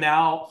 We're going to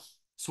now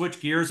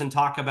switch gears and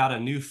talk about a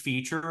new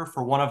feature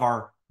for one of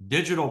our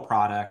digital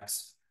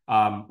products,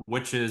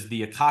 which is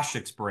the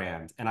Akashics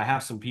brand. And I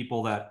have some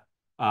people that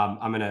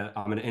I'm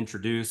gonna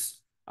introduce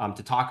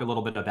to talk a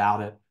little bit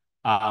about it.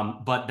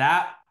 But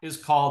that is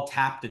called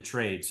Tap to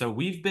Trade. So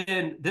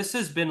this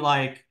has been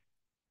like,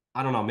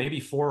 I don't know, maybe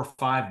 4 or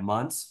 5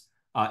 months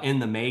in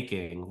the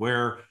making,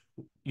 where,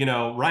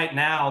 right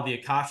now the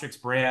Akashics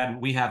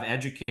brand, we have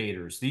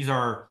educators. These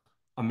are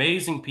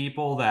amazing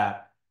people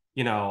that,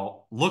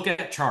 look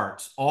at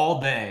charts all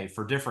day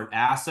for different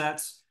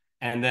assets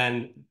and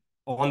then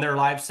on their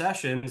live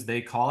sessions,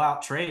 they call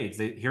out trades.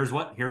 Here's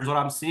what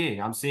I'm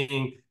seeing. I'm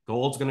seeing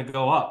gold's going to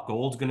go up,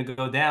 gold's going to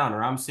go down,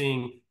 or I'm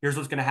seeing here's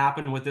what's going to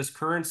happen with this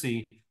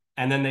currency.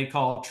 And then they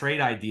call trade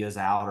ideas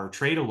out or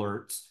trade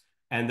alerts.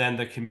 And then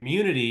the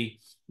community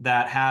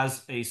that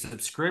has a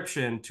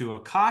subscription to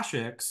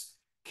Akashics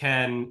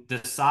can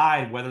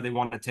decide whether they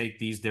want to take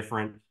these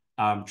different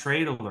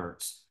trade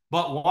alerts.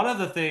 But one of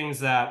the things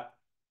that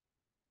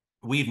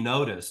we've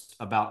noticed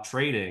about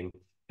trading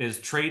is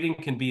trading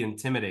can be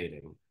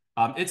intimidating.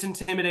 It's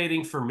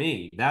intimidating for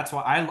me. That's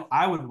why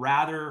I would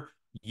rather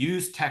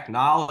use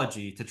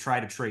technology to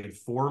try to trade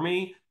for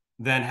me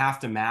than have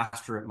to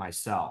master it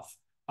myself.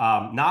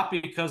 Not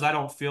because I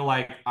don't feel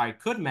like I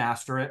could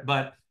master it,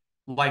 but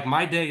like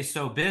my day is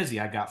so busy.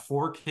 I got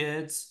 4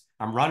 kids.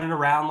 I'm running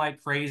around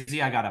like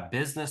crazy. I got a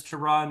business to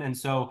run. And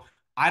so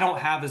I don't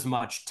have as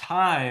much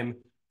time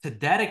to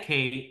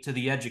dedicate to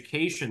the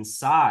education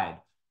side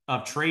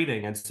of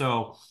trading. And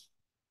so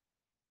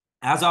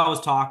as I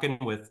was talking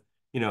with,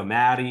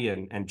 Maddie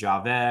and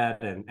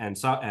Javed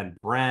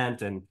and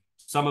Brent and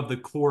some of the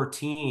core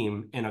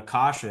team in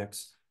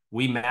Akashics,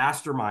 we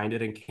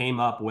masterminded and came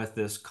up with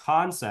this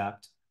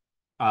concept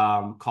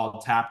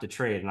called Tap to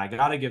Trade. And I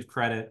got to give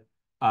credit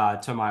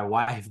to my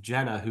wife,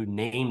 Jenna, who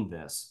named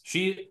this.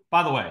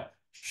 By the way,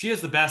 she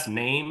has the best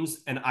names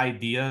and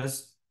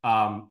ideas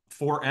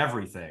for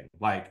everything.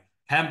 Like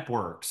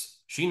Hempworx,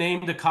 she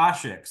named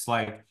Akashics.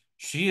 Like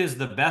she is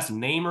the best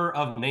namer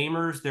of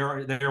namers.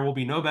 There will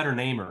be no better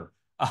namer.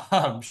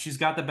 She's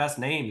got the best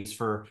names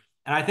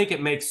and I think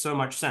it makes so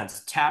much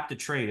sense. Tap to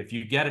trade. If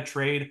you get a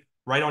trade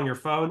right on your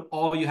phone,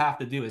 all you have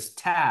to do is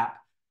tap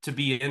to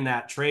be in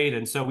that trade.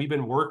 And so we've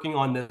been working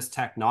on this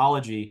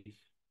technology,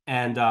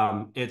 and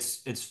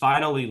it's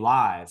finally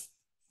live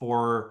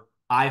for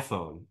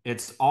iPhone.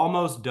 It's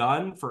almost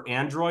done for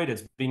Android.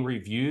 It's being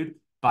reviewed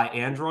by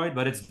Android,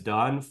 but it's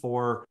done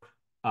for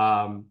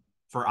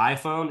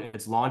iPhone.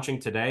 It's launching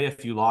today.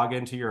 If you log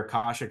into your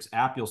Akashics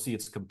app, you'll see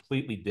it's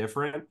completely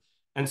different.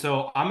 And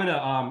so I'm going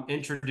to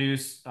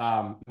introduce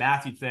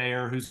Matthew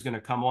Thayer, who's going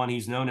to come on.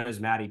 He's known as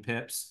Matty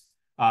Pips.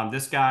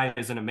 This guy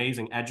is an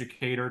amazing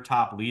educator,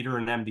 top leader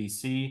in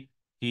MDC.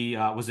 He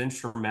was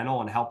instrumental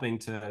in helping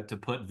to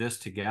put this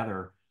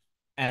together.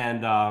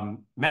 And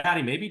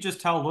Matty, maybe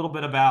just tell a little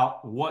bit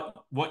about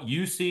what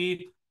you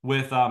see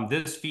with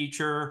this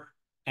feature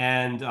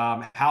and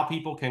how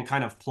people can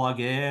kind of plug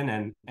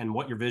in and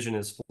what your vision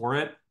is for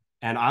it.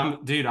 And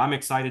I'm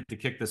excited to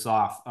kick this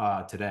off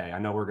today. I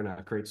know we're going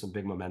to create some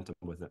big momentum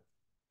with it.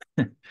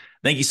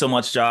 Thank you so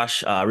much,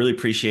 Josh. I really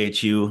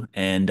appreciate you.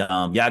 And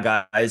yeah,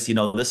 guys,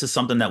 this is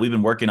something that we've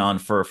been working on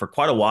for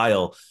quite a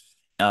while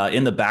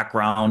in the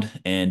background.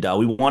 And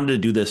we wanted to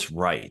do this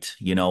right.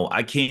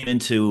 I came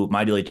into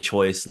My Daily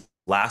Choice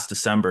last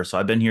December. So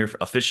I've been here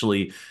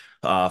officially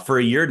for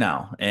a year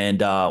now.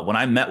 And when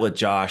I met with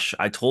Josh,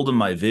 I told him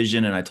my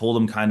vision and I told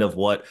him kind of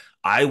what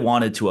I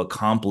wanted to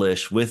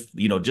accomplish with,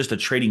 just a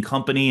trading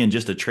company and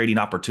just a trading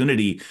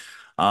opportunity.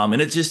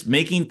 And it's just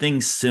making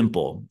things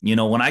simple.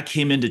 When I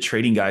came into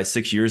trading, guys,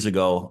 6 years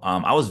ago,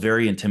 I was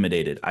very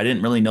intimidated. I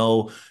didn't really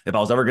know if I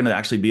was ever going to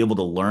actually be able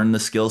to learn the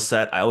skill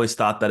set. I always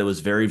thought that it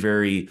was very,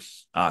 very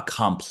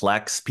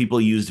complex.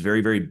 People used very,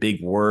 very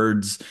big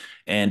words.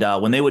 And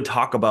when they would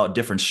talk about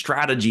different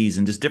strategies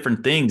and just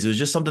different things, it was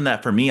just something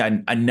that for me,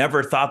 I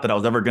never thought that I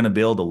was ever going to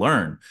be able to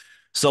learn.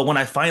 So when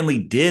I finally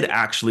did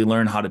actually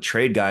learn how to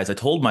trade, guys, I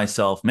told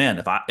myself,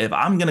 man, if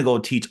I'm going to go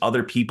teach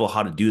other people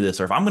how to do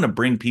this, or if I'm going to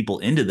bring people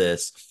into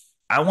this,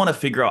 I want to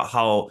figure out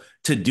how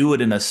to do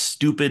it in a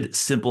stupid,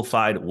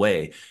 simplified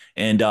way.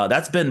 And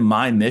that's been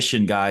my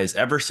mission, guys,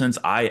 ever since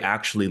I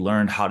actually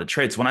learned how to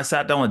trade. So when I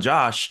sat down with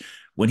Josh,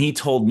 when he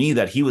told me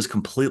that he was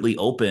completely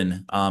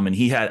open and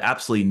he had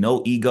absolutely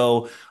no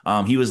ego,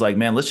 he was like,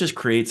 man, let's just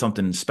create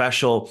something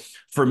special.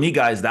 For me,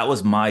 guys, that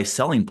was my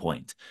selling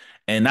point.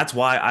 And that's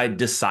why I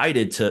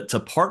decided to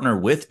partner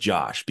with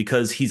Josh,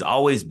 because he's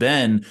always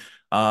been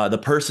the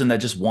person that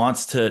just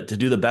wants to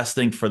do the best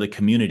thing for the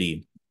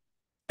community.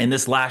 And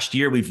this last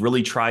year, we've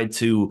really tried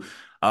to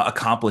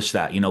accomplish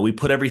that. We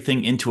put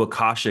everything into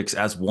Akashics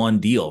as one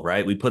deal,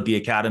 right? We put the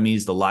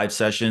academies, the live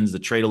sessions, the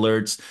trade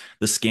alerts,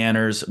 the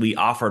scanners. We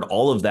offered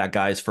all of that,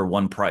 guys, for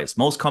one price.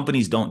 Most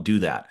companies don't do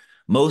that.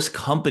 Most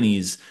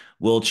companies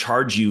will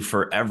charge you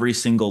for every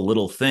single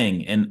little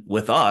thing. And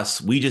with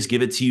us, we just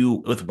give it to you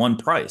with one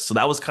price. So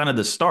that was kind of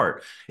the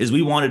start, is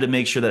we wanted to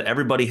make sure that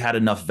everybody had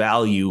enough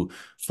value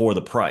for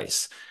the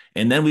price.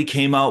 And then we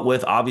came out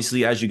with,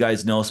 obviously, as you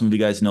guys know, some of you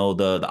guys know,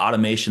 the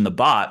automation, the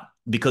bot,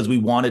 because we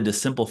wanted to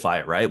simplify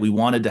it, right? We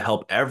wanted to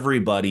help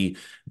everybody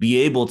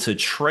be able to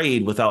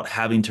trade without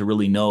having to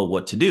really know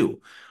what to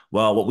do.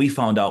 Well, what we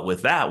found out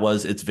with that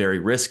was it's very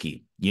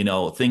risky.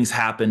 Things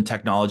happen,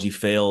 technology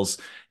fails,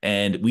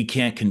 and we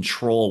can't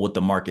control what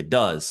the market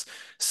does.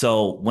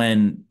 So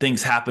when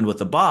things happened with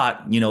the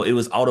bot, it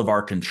was out of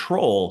our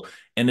control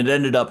and it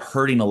ended up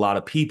hurting a lot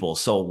of people.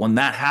 So when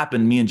that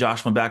happened, me and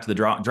Josh went back to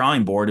the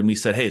drawing board and we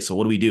said, hey, so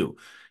what do we do?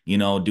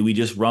 Do we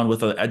just run with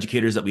the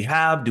educators that we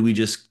have? Do we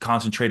just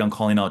concentrate on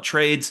calling out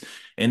trades?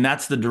 And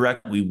that's the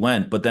direct we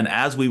went. But then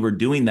as we were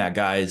doing that,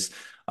 guys,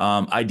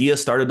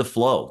 ideas started to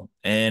flow.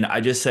 And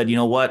I just said, you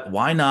know what?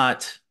 Why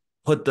not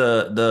put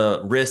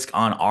the risk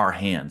on our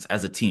hands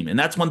as a team? And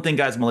that's one thing,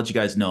 guys, I'm gonna let you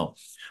guys know.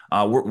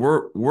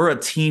 We're a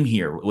team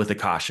here with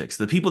Akashics.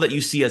 The people that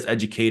you see as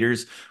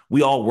educators,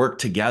 we all work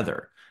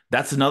together.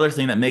 That's another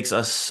thing that makes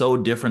us so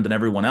different than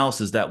everyone else,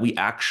 is that we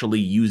actually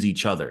use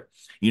each other.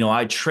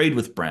 I trade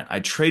with Brent, I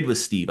trade with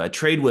Steve, I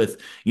trade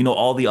with,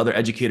 all the other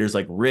educators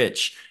like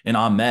Rich and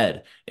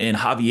Ahmed and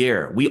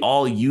Javier. We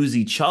all use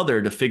each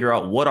other to figure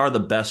out what are the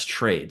best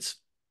trades.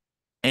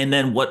 And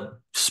then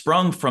what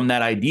sprung from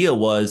that idea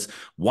was,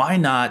 why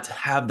not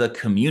have the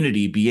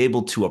community be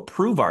able to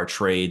approve our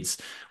trades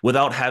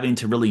without having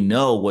to really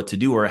know what to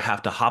do or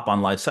have to hop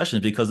on live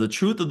sessions? Because the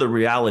truth of the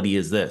reality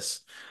is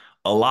this: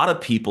 a lot of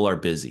people are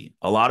busy.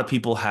 A lot of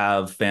people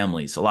have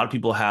families. A lot of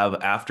people have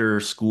after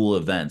school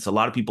events. A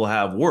lot of people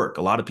have work.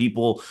 A lot of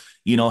people,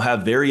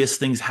 have various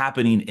things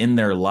happening in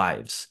their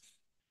lives.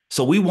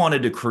 So we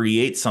wanted to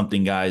create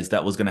something, guys,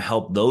 that was going to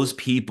help those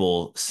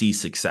people see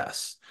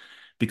success.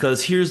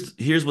 Because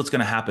here's what's going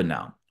to happen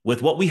now.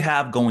 With what we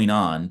have going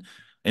on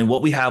and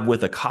what we have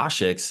with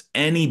Akashics,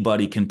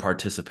 anybody can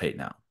participate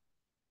now.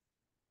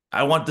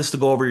 I want this to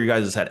go over your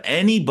guys' head.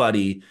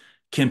 Anybody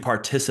can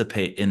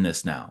participate in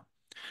this now.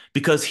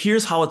 Because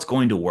here's how it's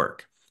going to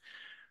work.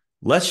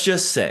 Let's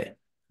just say,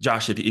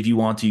 Josh, if you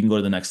want to, you can go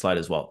to the next slide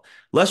as well.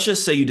 Let's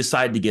just say you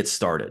decide to get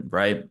started,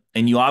 right?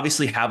 And you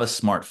obviously have a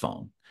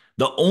smartphone.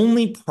 The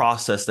only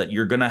process that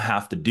you're going to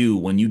have to do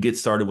when you get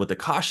started with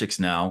Akashics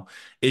now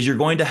is you're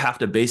going to have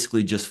to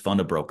basically just fund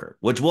a broker,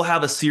 which we'll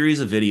have a series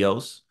of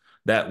videos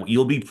that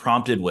you'll be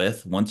prompted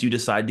with once you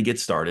decide to get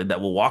started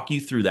that will walk you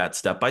through that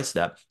step by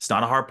step. It's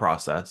not a hard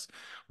process.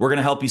 We're going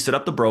to help you set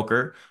up the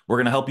broker. We're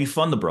going to help you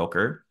fund the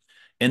broker.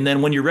 And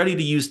then when you're ready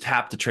to use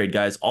Tap to Trade,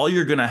 guys, all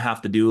you're going to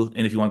have to do,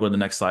 and if you want to go to the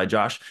next slide,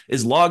 Josh,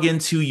 is log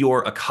into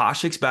your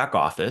Akashics back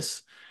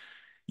office.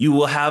 You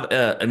will have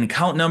an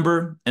account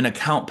number, an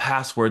account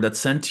password that's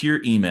sent to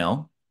your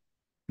email,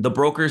 the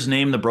broker's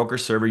name, the broker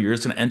server. You're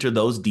just going to enter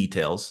those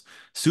details.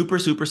 Super,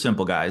 super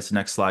simple, guys.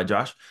 Next slide,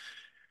 Josh.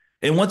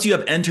 And once you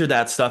have entered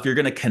that stuff, you're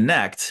going to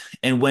connect.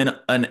 And when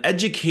an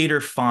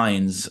educator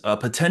finds a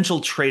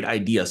potential trade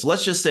idea, so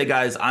let's just say,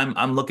 guys,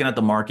 I'm looking at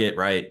the market,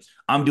 right?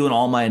 I'm doing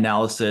all my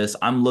analysis.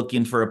 I'm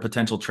looking for a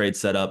potential trade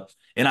setup,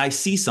 and I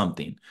see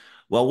something.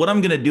 Well, what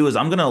I'm going to do is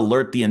I'm going to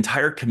alert the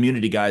entire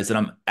community, guys, that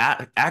I'm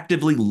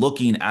actively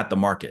looking at the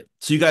market.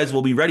 So you guys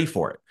will be ready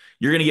for it.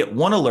 You're going to get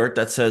one alert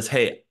that says,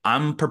 hey,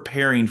 I'm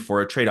preparing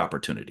for a trade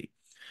opportunity.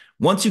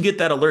 Once you get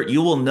that alert,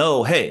 you will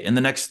know, hey, in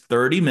the next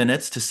 30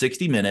 minutes to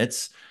 60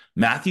 minutes,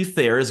 Matthew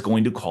Thayer is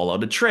going to call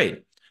out a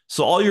trade.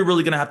 So all you're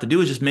really going to have to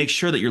do is just make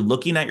sure that you're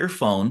looking at your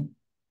phone,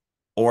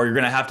 or you're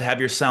going to have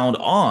your sound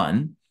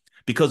on,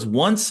 because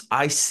once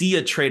I see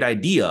a trade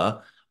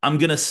idea, I'm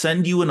going to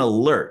send you an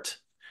alert.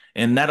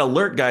 And that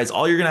alert, guys,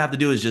 all you're going to have to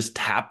do is just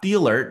tap the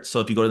alert.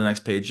 So if you go to the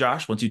next page,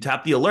 Josh, once you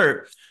tap the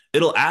alert,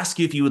 it'll ask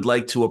you if you would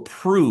like to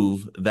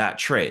approve that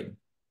trade.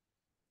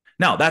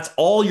 Now, that's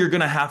all you're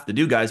going to have to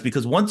do, guys,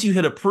 because once you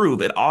hit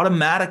approve, it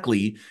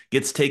automatically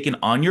gets taken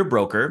on your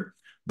broker.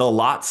 The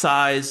lot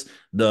size,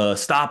 the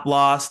stop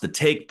loss, the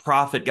take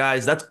profit,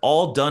 guys, that's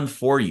all done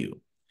for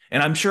you.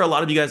 And I'm sure a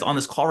lot of you guys on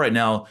this call right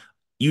now,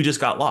 you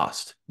just got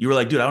lost. You were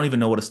like, dude, I don't even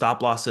know what a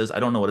stop loss is. I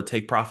don't know what a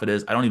take profit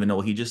is. I don't even know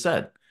what he just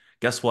said.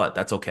 Guess what?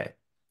 That's okay.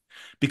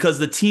 Because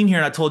the team here,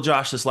 and I told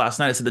Josh this last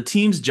night, I said the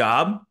team's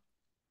job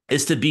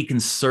is to be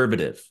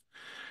conservative.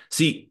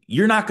 See,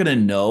 you're not going to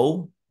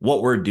know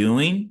what we're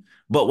doing,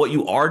 but what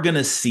you are going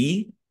to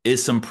see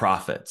is some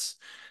profits.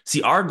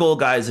 See, our goal,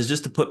 guys, is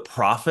just to put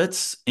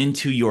profits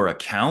into your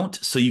account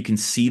so you can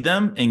see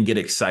them and get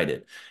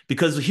excited.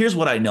 Because here's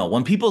what I know.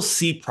 When people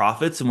see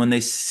profits and when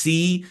they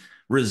see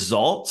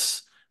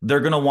results, they're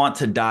going to want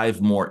to dive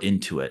more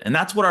into it. And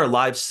that's what our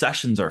live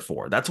sessions are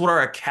for. That's what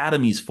our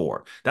academies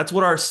for. That's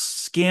what our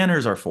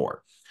scanners are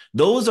for.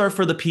 Those are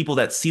for the people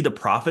that see the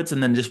profits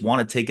and then just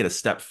want to take it a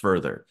step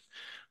further.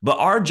 But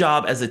our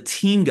job as a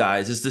team,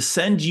 guys, is to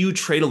send you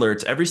trade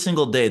alerts every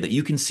single day that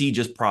you can see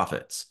just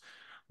profits.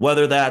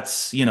 Whether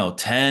that's,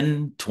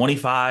 $10,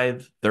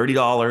 $25,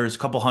 $30, a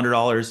couple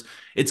 $100,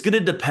 it's going to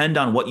depend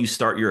on what you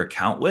start your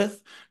account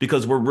with,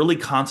 because we're really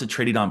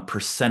concentrating on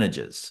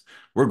percentages.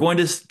 We're going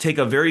to take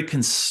a very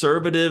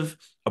conservative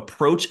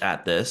approach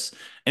at this,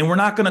 and we're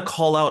not going to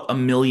call out a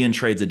million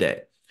trades a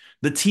day.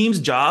 The team's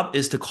job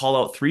is to call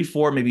out 3,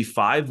 4, maybe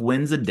 5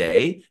 wins a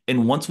day.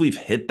 And once we've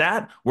hit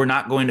that, we're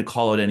not going to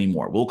call it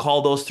anymore. We'll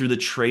call those through the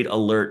trade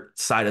alert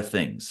side of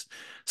things.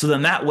 So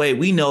then that way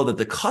we know that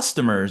the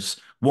customers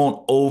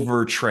won't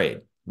over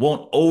trade,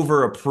 won't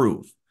over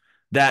approve.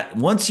 That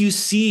once you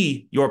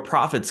see your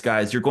profits,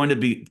 guys, you're going to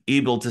be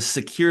able to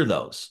secure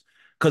those.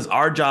 Because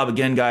our job,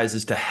 again, guys,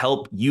 is to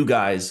help you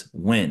guys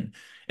win.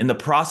 And the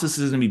process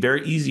is going to be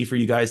very easy for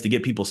you guys to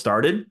get people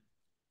started,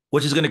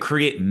 which is going to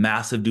create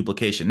massive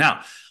duplication.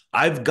 Now,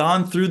 I've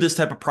gone through this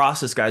type of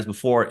process, guys,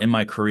 before in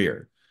my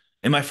career.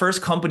 In my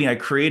first company, I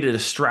created a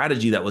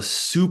strategy that was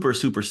super,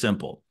 super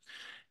simple.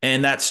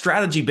 And that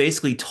strategy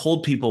basically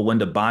told people when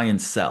to buy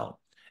and sell.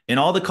 And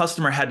all the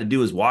customer had to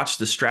do is watch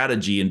the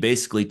strategy and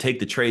basically take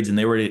the trades, and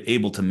they were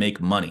able to make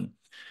money.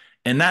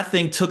 And that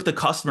thing took the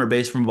customer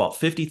base from about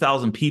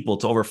 50,000 people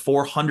to over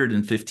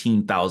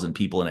 415,000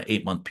 people in an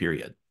 8-month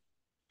period.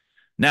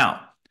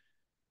 Now,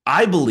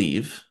 I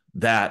believe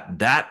that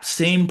that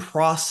same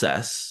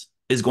process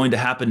is going to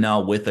happen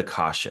now with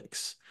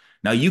Akashics.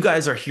 Now, you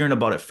guys are hearing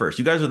about it first.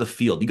 You guys are the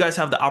field. You guys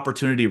have the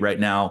opportunity right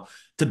now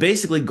to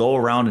basically go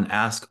around and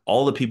ask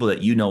all the people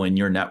that you know in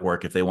your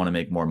network if they want to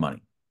make more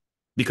money.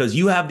 Because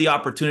you have the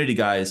opportunity,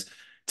 guys,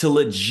 to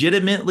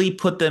legitimately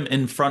put them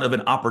in front of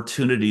an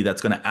opportunity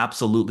that's going to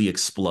absolutely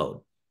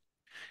explode.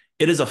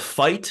 It is a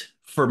fight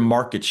for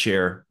market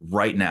share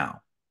right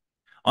now.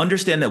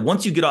 Understand that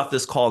once you get off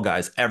this call,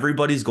 guys,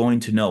 everybody's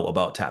going to know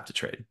about Tap to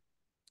Trade.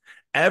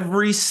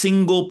 Every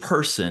single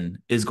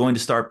person is going to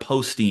start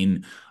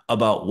posting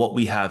about what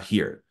we have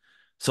here.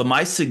 So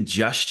my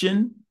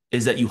suggestion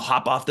is that you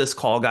hop off this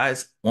call,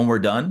 guys, when we're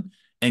done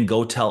and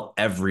go tell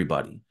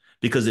everybody.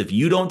 Because if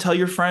you don't tell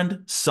your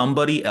friend,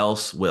 somebody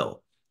else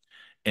will.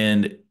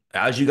 And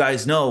as you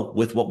guys know,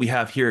 with what we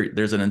have here,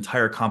 there's an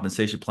entire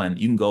compensation plan.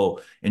 You can go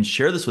and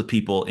share this with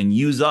people and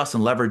use us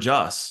and leverage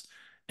us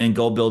and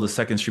go build a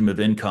second stream of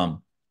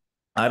income.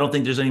 I don't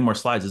think there's any more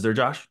slides. Is there,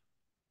 Josh? Is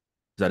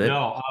that it?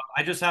 No,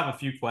 I just have a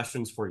few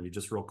questions for you,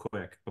 just real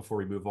quick before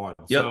we move on.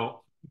 Yep.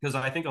 So, because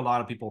I think a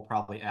lot of people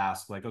probably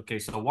ask, like, okay,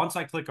 so once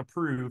I click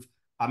approve,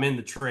 I'm in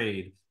the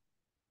trade.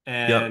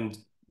 And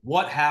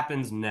what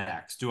happens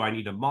next? Do I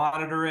need to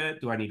monitor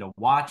it? Do I need to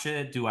watch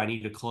it? Do I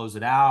need to close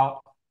it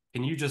out?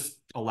 Can you just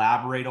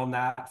elaborate on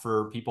that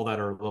for people that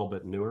are a little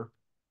bit newer?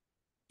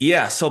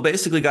 Yeah. So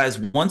basically, guys,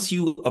 once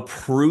you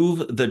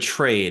approve the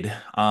trade,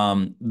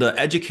 the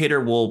educator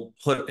will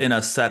put in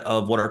a set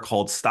of what are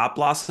called stop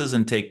losses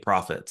and take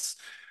profits.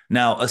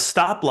 Now, a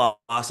stop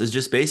loss is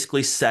just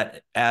basically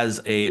set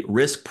as a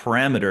risk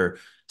parameter.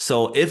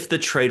 So if the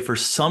trade, for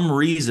some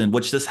reason,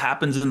 which this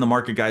happens in the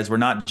market, guys, we're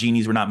not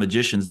genies, we're not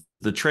magicians,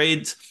 the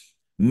trades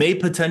may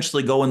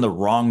potentially go in the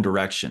wrong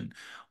direction.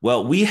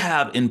 Well, we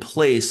have in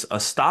place a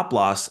stop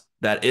loss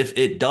that if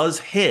it does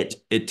hit,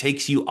 it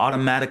takes you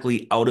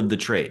automatically out of the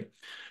trade.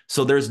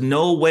 So there's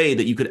no way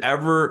that you could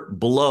ever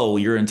blow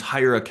your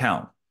entire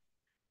account.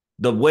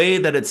 The way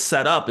that it's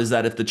set up is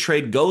that if the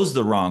trade goes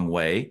the wrong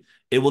way,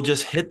 it will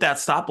just hit that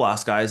stop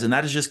loss, guys, and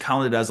that is just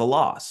counted as a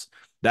loss.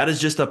 That is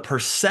just a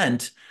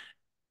percent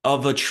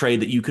of a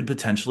trade that you could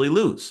potentially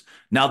lose.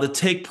 Now, the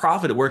take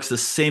profit, it works the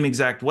same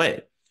exact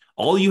way.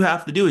 All you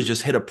have to do is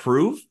just hit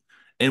approve.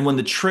 And when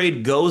the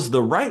trade goes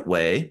the right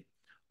way,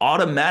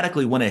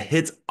 automatically, when it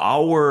hits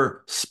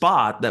our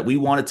spot that we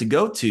want it to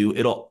go to,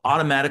 it'll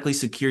automatically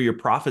secure your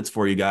profits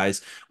for you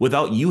guys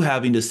without you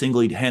having to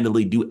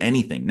single-handedly do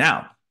anything.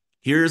 Now,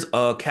 here's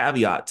a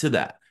caveat to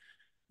that.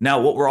 Now,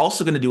 what we're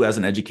also going to do as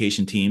an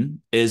education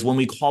team is when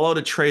we call out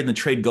a trade and the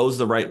trade goes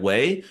the right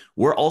way,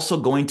 we're also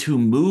going to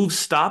move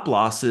stop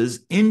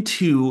losses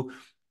into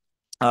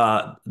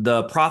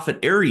the profit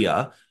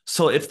area.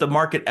 So if the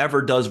market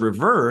ever does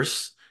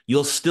reverse,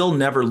 you'll still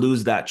never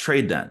lose that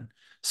trade then.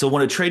 So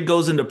when a trade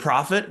goes into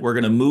profit, we're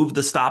going to move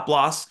the stop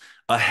loss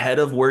ahead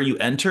of where you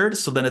entered.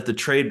 So then if the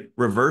trade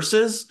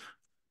reverses,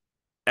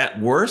 at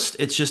worst,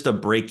 it's just a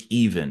break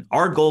even.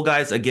 Our goal,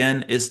 guys,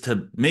 again, is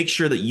to make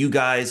sure that you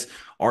guys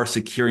are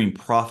securing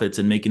profits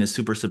and making it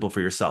super simple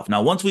for yourself.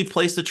 Now, once we've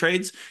placed the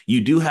trades, you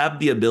do have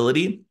the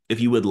ability, if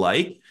you would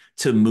like,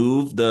 to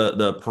move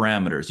the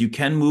parameters. You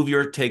can move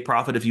your take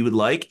profit if you would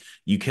like.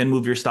 You can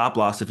move your stop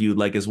loss if you would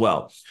like as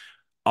well.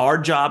 Our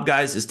job,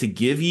 guys, is to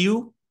give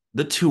you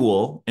the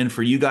tool. And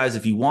for you guys,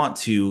 if you want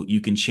to,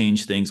 you can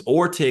change things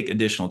or take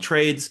additional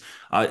trades.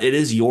 It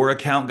is your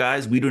account,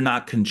 guys. We do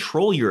not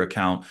control your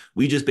account.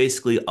 We just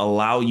basically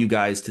allow you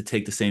guys to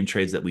take the same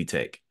trades that we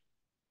take.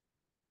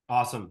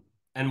 Awesome.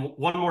 And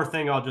one more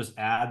thing I'll just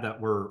add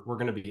that we're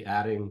going to be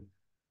adding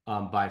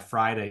by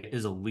Friday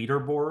is a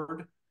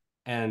leaderboard.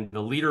 And the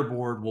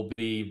leaderboard will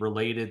be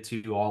related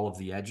to all of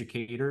the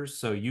educators.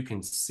 So you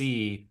can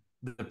see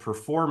the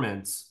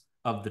performance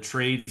of the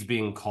trades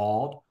being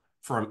called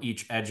from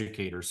each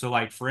educator. So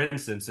like, for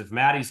instance, if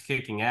Maddie's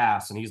kicking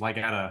ass and he's like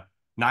at a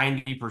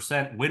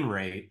 90% win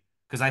rate,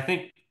 because I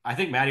think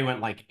Maddie went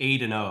like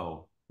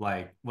 8-0,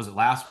 like, was it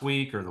last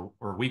week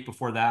or week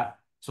before that?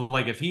 So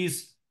like if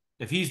he's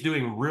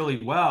doing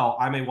really well,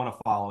 I may want to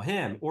follow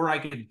him, or I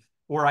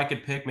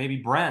could pick maybe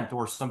Brent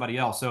or somebody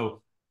else.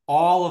 So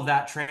all of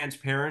that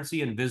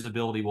transparency and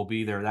visibility will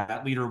be there.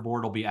 That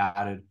leaderboard will be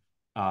added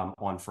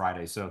on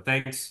Friday. So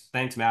thanks,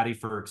 Maddie,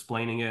 for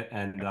explaining it.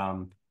 And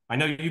I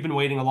know you've been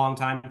waiting a long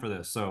time for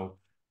this, so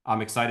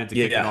I'm excited to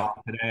kick it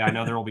off today. I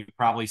know there will be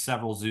probably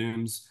several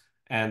Zooms,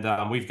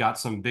 and we've got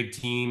some big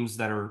teams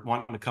that are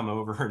wanting to come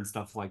over and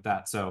stuff like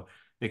that. So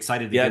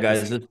excited to get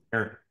guys, this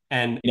there.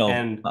 And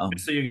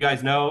just so you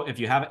guys know, if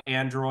you have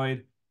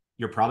Android,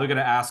 you're probably going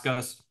to ask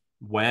us,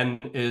 when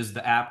is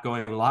the app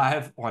going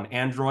live on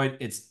Android?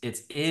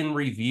 It's in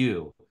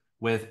review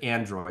with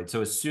Android.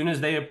 So as soon as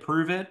they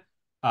approve it,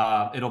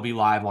 it'll be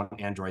live on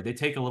Android. They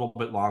take a little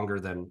bit longer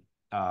than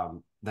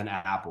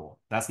Apple.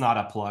 That's not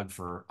a plug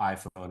for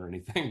iPhone or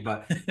anything,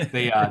 but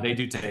they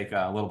do take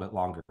a little bit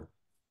longer.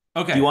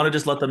 Okay. Do you want to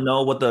just let them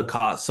know what the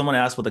cost? Someone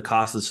asked what the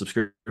cost of the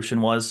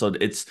subscription was. So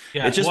it's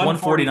just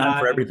 $149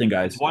 for everything,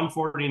 guys. It's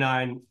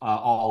 $149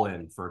 all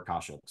in for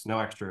Kashix. No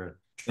extra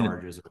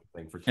charges or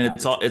anything for. And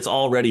it's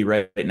all ready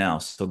right now.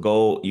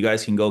 So you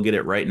guys can go get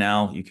it right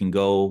now. You can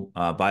go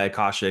buy a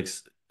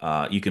Kashix.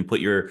 You can put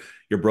your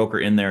broker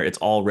in there. It's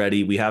all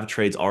ready. We have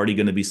trades already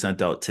going to be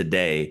sent out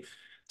today.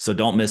 So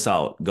don't miss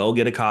out. Go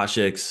get a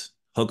Kashix,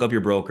 hook up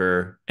your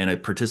broker,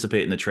 and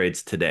participate in the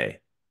trades today.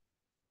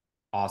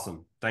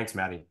 Awesome. Thanks,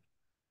 Maddie.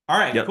 All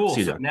right, yep, cool.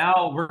 So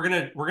now we're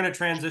gonna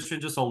transition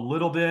just a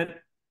little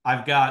bit.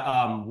 I've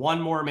got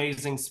one more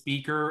amazing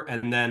speaker,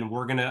 and then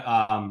we're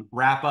gonna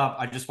wrap up.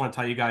 I just want to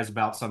tell you guys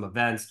about some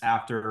events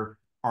after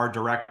our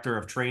director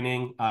of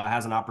training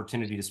has an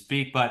opportunity to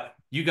speak. But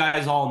you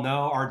guys all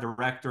know our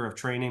director of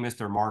training,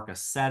 Mr. Mark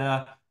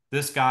Aceta.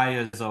 This guy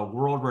is a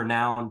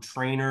world-renowned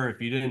trainer.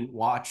 If you didn't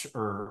watch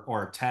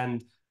or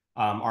attend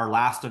our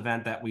last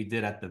event that we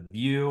did at the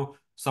View,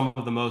 some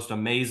of the most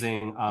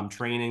amazing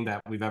training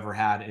that we've ever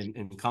had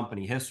in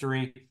company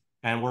history.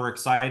 And we're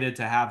excited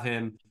to have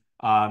him,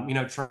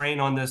 train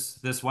on this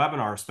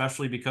webinar,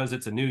 especially because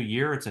it's a new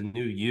year. It's a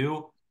new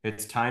you.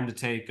 It's time to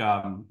take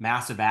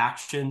massive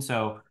action.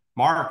 So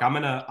Mark, I'm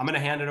gonna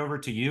hand it over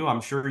to you.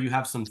 I'm sure you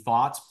have some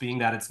thoughts, being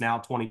that it's now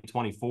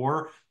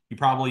 2024. You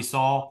probably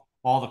saw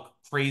all the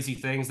crazy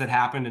things that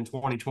happened in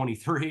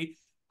 2023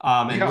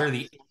 and where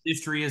the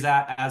industry is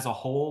at as a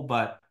whole.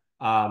 But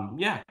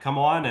come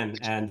on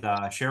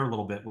and share a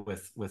little bit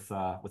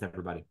with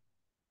everybody.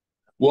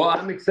 Well,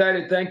 I'm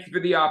excited. Thank you for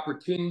the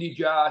opportunity,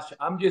 Josh.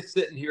 I'm just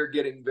sitting here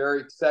getting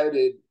very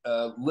excited,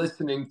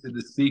 listening to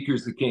the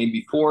speakers that came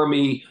before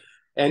me.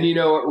 And,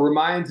 it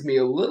reminds me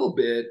a little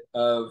bit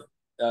of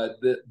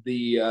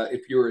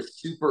if you're a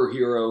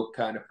superhero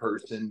kind of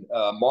person,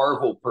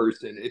 Marvel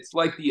person, it's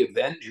like the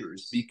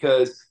Avengers,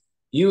 because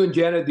you and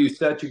Jenna do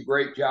such a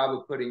great job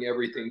of putting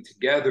everything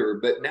together,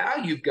 but now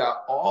you've got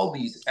all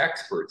these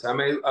experts. I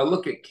mean, I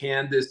look at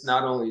Candace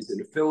not only as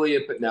an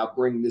affiliate, but now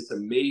bringing this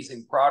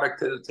amazing product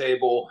to the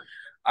table.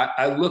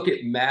 I look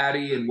at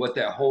Maddie and what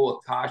that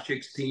whole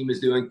Kashix team is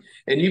doing,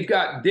 and you've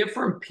got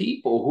different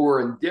people who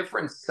are in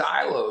different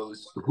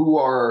silos who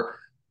are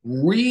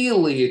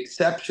really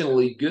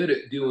exceptionally good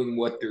at doing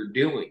what they're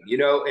doing,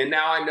 and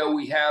now I know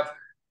we have,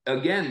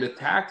 again, the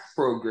tax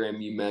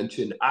program you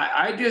mentioned.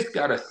 I just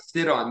got to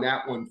sit on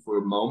that one for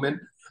a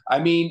moment. I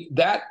mean,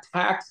 that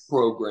tax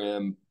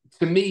program,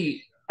 to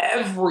me,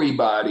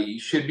 everybody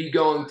should be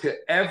going to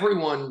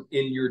everyone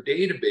in your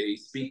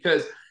database,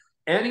 because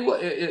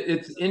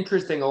it's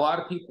interesting. A lot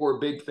of people are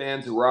big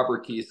fans of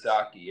Robert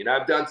Kiyosaki, and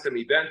I've done some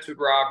events with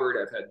Robert.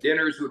 I've had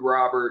dinners with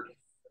Robert.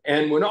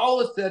 And when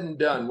all is said and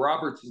done,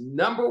 Robert's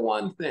number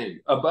one thing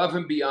above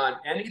and beyond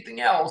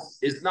anything else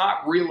is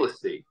not real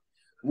estate.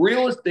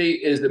 Real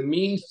estate is a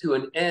means to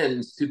an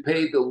end to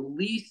pay the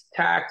least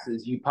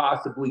taxes you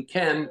possibly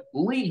can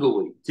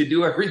legally, to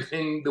do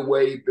everything the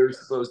way they're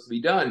supposed to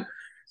be done.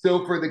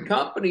 So for the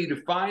company to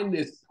find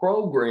this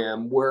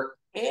program where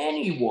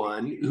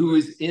anyone who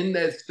is in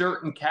that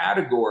certain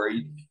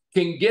category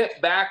can get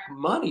back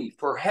money,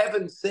 for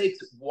heaven's sakes,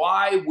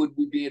 why would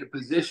we be in a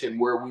position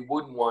where we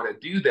wouldn't want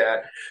to do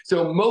that?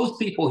 So most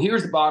people,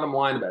 here's the bottom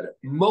line about it,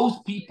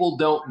 most people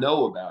don't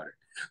know about it.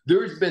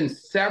 There's been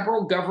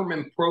several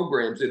government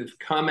programs that have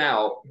come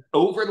out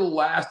over the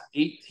last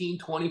 18,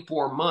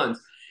 24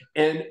 months,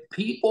 and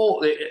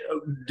people,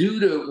 due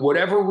to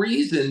whatever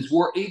reasons,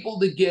 were able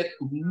to get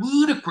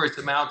ludicrous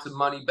amounts of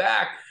money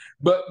back,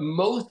 but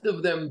most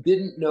of them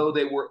didn't know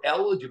they were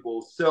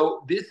eligible.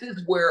 So this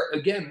is where,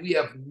 again, we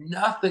have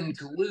nothing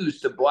to lose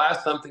to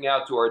blast something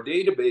out to our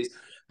database,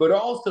 but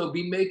also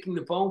be making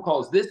the phone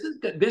calls. This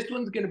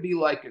one's going to be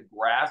like a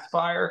grass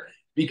fire,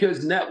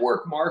 because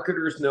network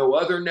marketers know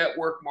other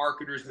network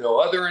marketers, know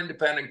other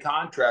independent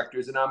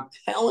contractors. And I'm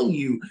telling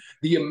you,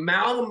 the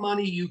amount of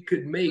money you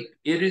could make,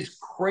 it is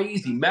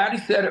crazy. Maddie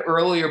said it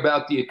earlier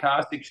about the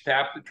Kashix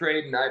tap to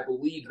trade, and I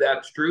believe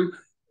that's true.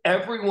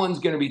 Everyone's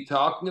going to be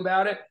talking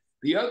about it.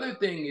 The other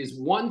thing is,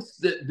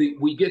 once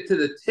we get to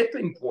the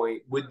tipping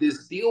point with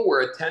this deal where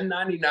a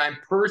 1099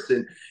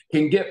 person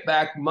can get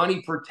back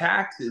money for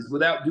taxes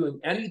without doing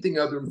anything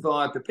other than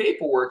filling out the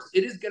paperwork,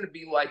 it is going to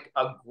be like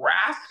a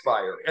grass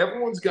fire.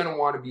 Everyone's going to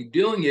want to be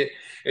doing it,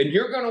 and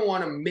you're going to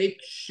want to make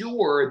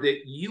sure that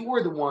you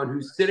are the one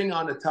who's sitting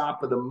on the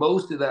top of the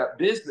most of that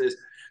business.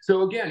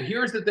 So again,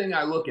 here's the thing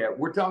I look at.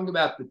 We're talking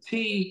about the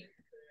T,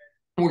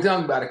 we're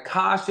talking about a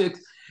Kashix,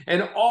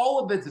 and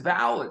all of it's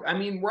valid. I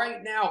mean,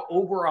 right now,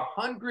 over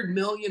 100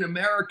 million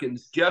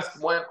Americans just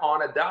went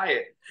on a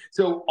diet.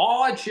 So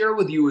all I'd share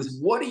with you is,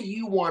 what do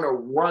you want to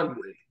run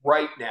with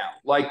right now?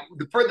 Like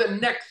for the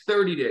next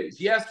 30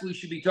 days. Yes, we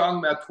should be talking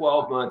about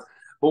 12 months,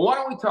 but why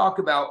don't we talk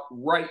about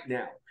right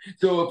now?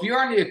 So if you're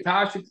on the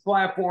Kashix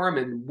platform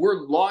and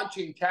we're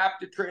launching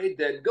Tap to Trade,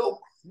 then go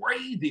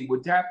crazy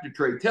with Tap to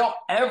Trade. Tell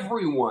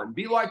everyone.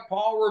 Be like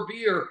Paul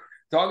Revere.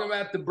 talking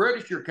about the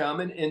British are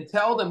coming, and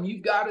tell them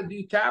you've got to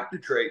do tap to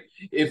trade.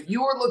 If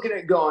you are looking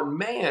at going,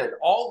 man,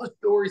 all the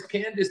stories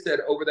Candace said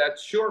over that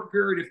short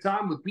period of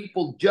time with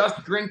people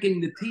just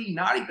drinking the tea,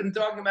 not even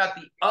talking about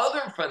the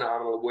other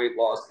phenomenal weight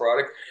loss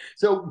product.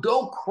 So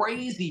go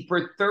crazy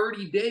for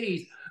 30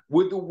 days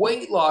with the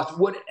weight loss,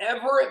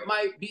 whatever it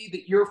might be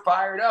that you're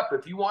fired up.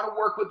 If you want to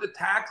work with the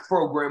tax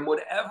program,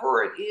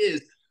 whatever it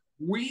is,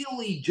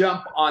 really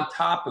jump on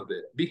top of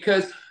it,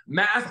 because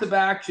massive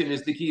action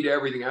is the key to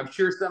everything. I'm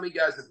sure some of you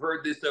guys have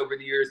heard this over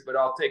the years, but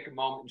I'll take a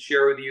moment and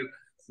share with you.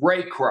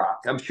 Ray Kroc.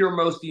 I'm sure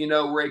most of you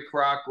know Ray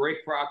Kroc. Ray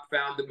Kroc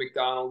founded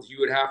McDonald's. You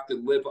would have to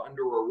live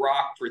under a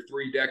rock for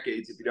 3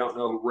 decades if you don't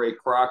know who Ray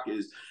Kroc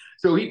is.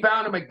 So he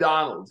founded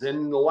McDonald's. And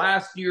in the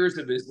last years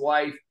of his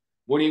life,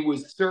 when he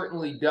was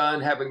certainly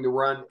done having to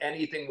run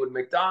anything with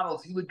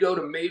McDonald's, he would go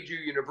to major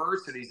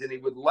universities and he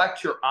would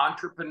lecture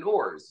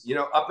entrepreneurs,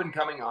 up and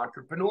coming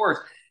entrepreneurs.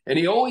 And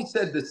he always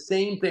said the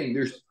same thing.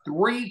 There's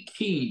 3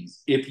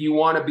 keys if you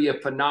want to be a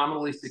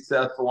phenomenally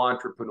successful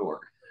entrepreneur.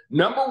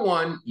 Number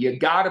 1, you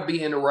got to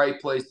be in the right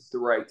place at the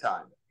right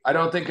time. I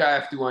don't think I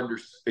have to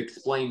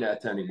explain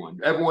that to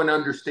anyone. Everyone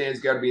understands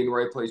got to be in the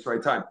right place,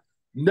 right time.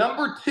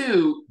 Number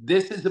 2,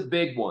 this is a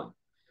big one.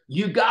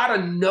 You got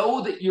to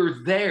know that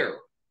you're there.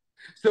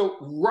 So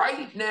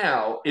right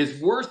now, as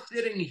we're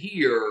sitting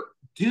here,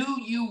 do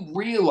you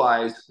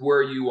realize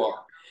where you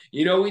are?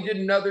 We did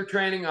another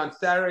training on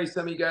Saturday.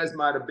 Some of you guys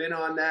might have been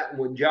on that. And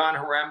when John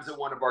Haremza,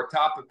 one of our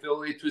top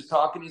affiliates, was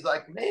talking, he's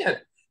like, man,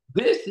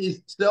 this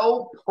is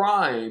so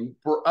prime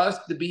for us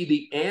to be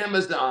the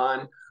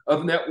Amazon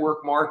of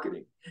network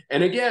marketing.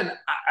 And again,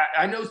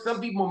 I know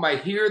some people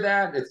might hear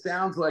that. It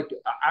sounds like,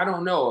 I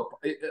don't know.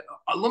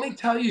 Let me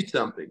tell you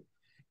something.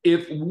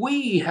 If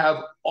we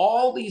have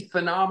all these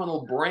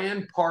phenomenal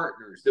brand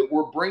partners that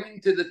we're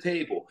bringing to the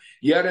table,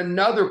 yet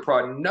another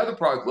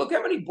product. Look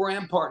how many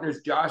brand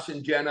partners Josh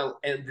and Jenna,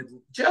 and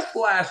just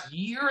last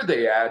year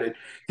they added.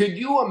 Could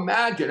you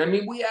imagine? I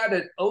mean, we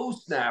added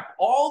OSNAP,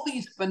 all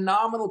these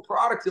phenomenal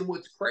products. And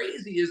what's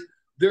crazy is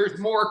there's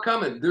more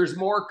coming. There's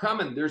more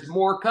coming. There's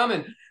more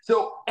coming.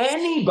 So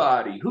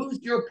anybody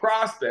who's your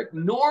prospect,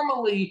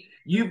 normally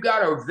you've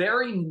got a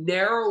very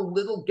narrow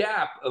little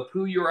gap of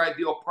who your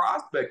ideal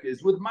prospect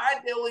is. With My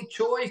Daily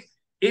Choice,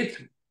 it's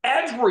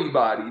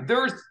everybody.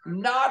 There's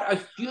not a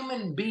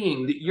human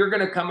being that you're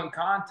going to come in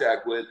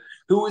contact with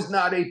who is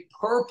not a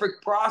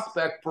perfect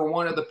prospect for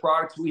one of the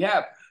products we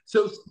have.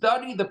 So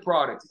study the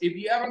products. If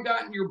you haven't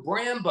gotten your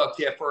brand bucks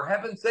yet, for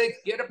heaven's sakes,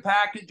 get a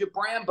package of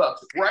brand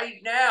bucks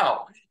right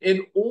now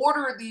and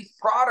order these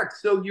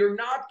products so you're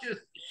not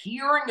just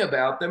hearing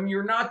about them,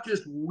 you're not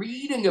just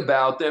reading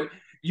about them,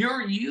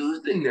 you're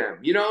using them.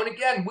 And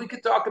again, we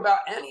could talk about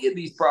any of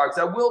these products.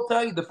 I will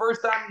tell you, the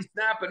first time you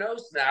snap an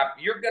O-snap,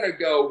 you're going to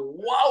go,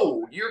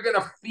 whoa, you're going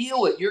to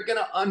feel it. You're going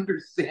to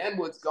understand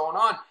what's going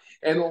on.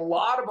 And a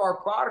lot of our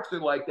products are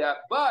like that,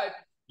 but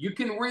you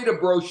can read a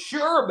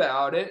brochure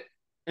about it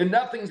and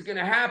nothing's going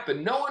to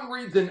happen. No one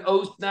reads an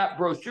O-snap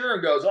brochure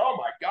and goes, oh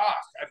my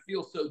gosh, I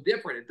feel so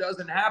different. It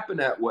doesn't happen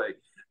that way.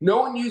 No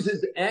one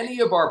uses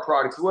any of our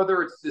products,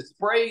 whether it's the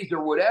sprays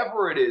or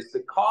whatever it is,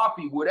 the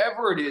coffee,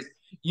 whatever it is,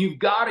 you've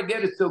got to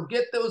get it. So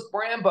get those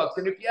brand bucks.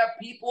 And if you have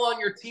people on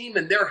your team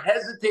and they're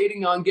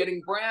hesitating on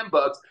getting brand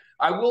bucks,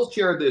 I will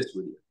share this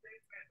with you.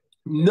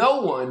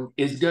 No one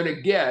is going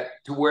to get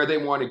to where they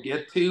want to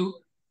get to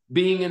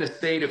being in a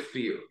state of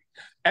fear.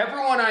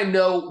 Everyone I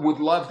know would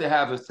love to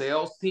have a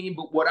sales team,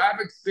 but what I've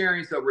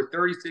experienced over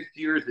 36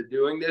 years of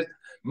doing this,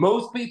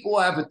 most people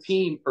have a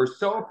team are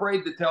so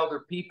afraid to tell their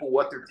people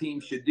what their team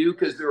should do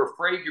because they're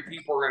afraid your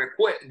people are going to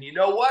quit. And you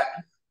know what?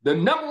 The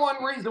number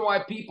one reason why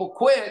people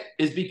quit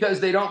is because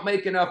they don't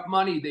make enough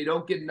money. They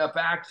don't get enough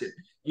action.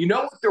 You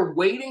know what they're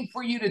waiting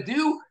for you to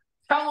do?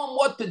 Tell them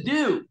what to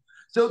do.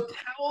 So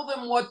tell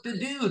them what to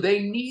do.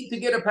 They need to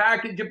get a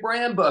package of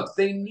brand bucks.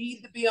 They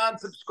need to be on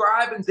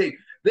subscribe and say,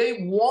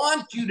 they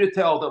want you to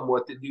tell them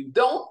what to do.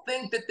 Don't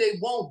think that they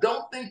won't.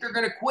 Don't think they're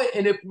going to quit.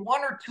 And if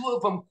 1 or 2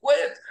 of them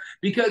quit,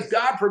 because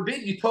God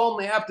forbid you told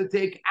them they have to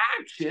take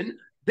action,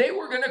 they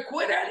were going to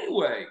quit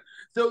anyway.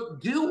 So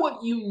do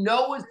what you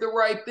know is the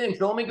right thing.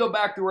 So let me go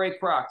back to Ray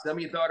Kroc. Some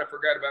of you thought I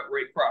forgot about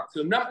Ray Kroc.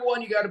 So number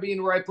 1, you got to be in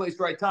the right place,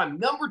 right time.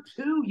 Number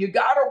 2, you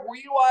got to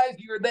realize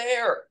you're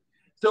there.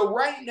 So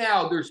right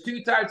now, there's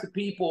 2 types of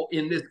people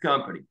in this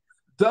company.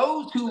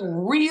 Those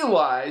who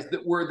realize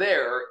that we're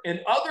there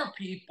and other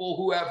people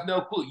who have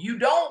no clue. You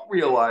don't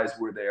realize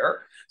we're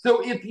there.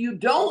 So if you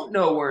don't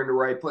know we're in the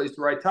right place at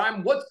the right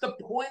time, what's the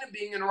point of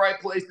being in the right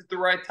place at the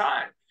right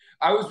time?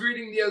 I was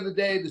reading the other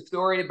day the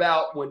story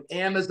about when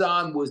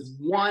Amazon was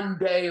 1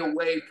 day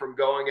away from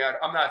going out.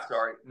 I'm not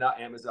sorry, not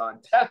Amazon.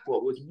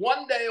 Tesla was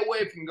 1 day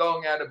away from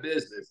going out of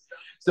business.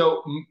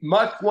 So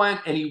Musk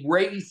went and he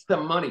raised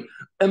some money.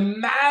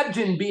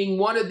 Imagine being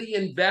one of the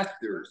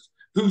investors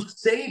who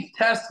saved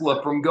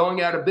Tesla from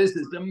going out of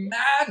business.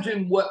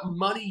 Imagine what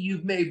money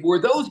you've made. Were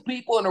those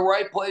people in the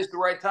right place at the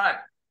right time?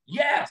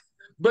 Yes.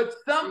 But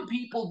some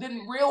people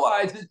didn't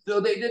realize it,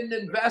 so they didn't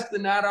invest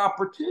in that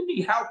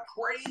opportunity. How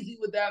crazy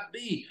would that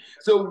be?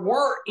 So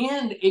we're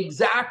in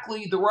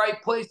exactly the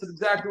right place at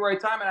exactly the right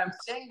time. And I'm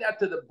saying that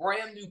to the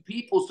brand new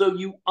people so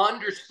you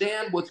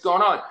understand what's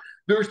going on.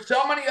 There's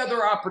so many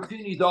other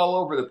opportunities all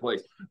over the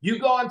place. You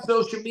go on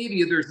social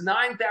media, there's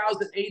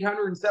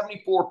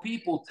 9,874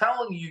 people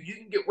telling you you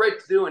can get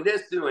rich doing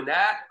this, doing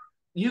that.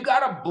 You got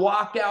to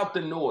block out the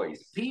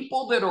noise.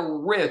 People that are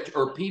rich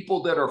are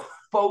people that are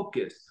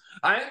focused.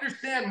 I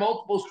understand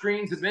multiple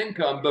streams of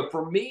income, but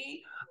for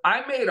me,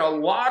 I made a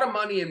lot of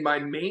money in my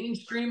main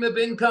stream of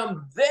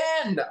income.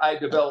 Then I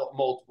developed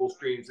multiple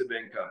streams of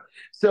income.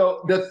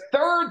 So the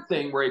third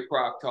thing Ray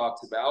Kroc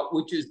talks about,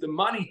 which is the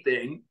money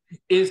thing,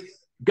 is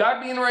got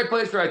to be in the right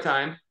place, right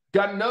time.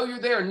 Got to know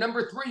you're there.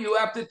 Number three, you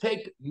have to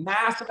take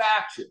massive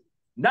action.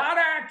 Not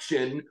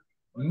action,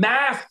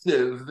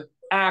 massive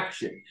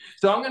action.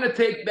 So I'm going to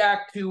take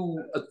back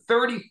to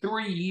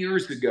 33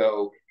 years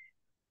ago.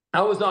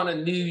 I was on a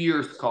New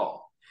Year's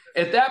call.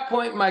 At that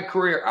point in my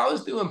career, I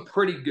was doing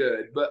pretty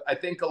good, but I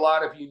think a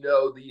lot of you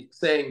know the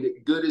saying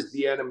that good is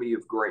the enemy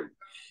of great.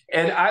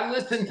 And I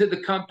listened to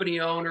the company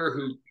owner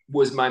who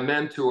was my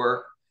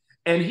mentor,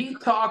 and he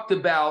talked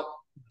about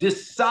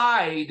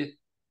decide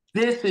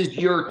this is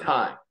your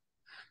time.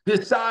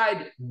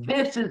 Decide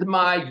this is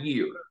my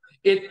year.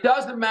 It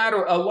doesn't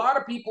matter. A lot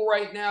of people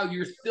right now,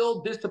 you're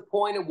still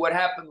disappointed what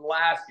happened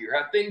last year,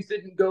 how things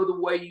didn't go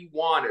the way you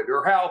wanted,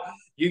 or how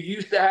you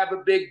used to have a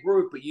big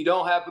group, but you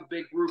don't have a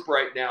big group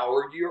right now,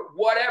 or your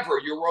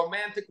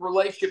romantic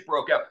relationship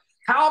broke up.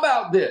 How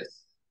about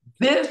this?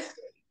 This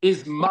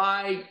is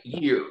my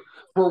year.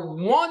 For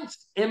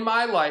once in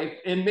my life,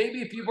 and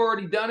maybe if you've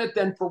already done it,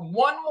 then for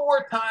one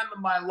more time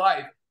in my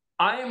life,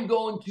 I am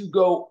going to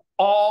go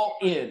all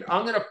in.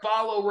 I'm going to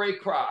follow Ray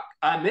Kroc.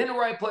 I'm in the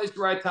right place at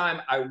the right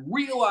time. I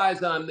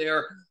realize I'm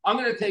there. I'm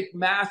going to take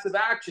massive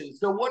action.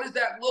 So what does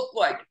that look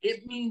like?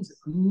 It means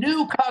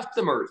new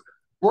customers,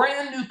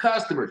 brand new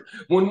customers.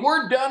 When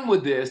we're done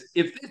with this,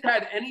 if this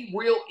had any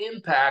real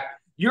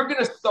impact, you're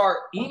going to start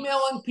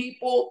emailing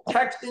people,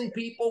 texting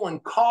people,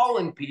 and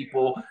calling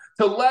people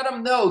to let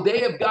them know they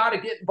have got to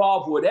get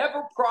involved,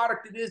 whatever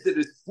product it is that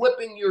is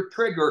flipping your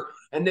trigger,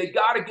 and they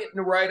got to get in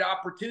the right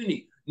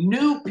opportunity.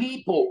 New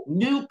people,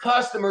 new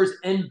customers,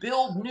 and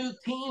build new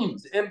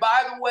teams. And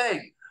by the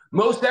way,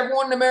 most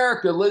everyone in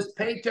America lives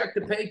paycheck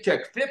to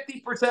paycheck.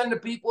 50% of the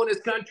people in this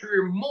country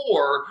or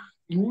more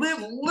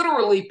live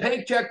literally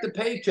paycheck to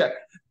paycheck.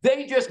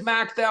 They just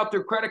maxed out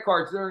their credit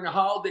cards during the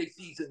holiday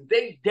season.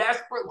 They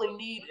desperately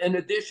need an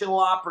additional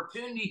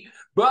opportunity,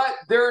 but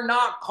they're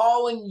not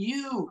calling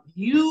you.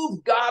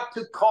 You've got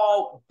to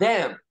call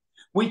them.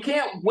 We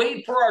can't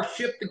wait for our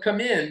ship to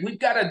come in. We've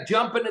got to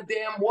jump in the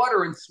damn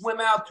water and swim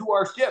out to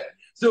our ship.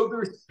 So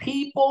there's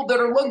people that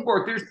are looking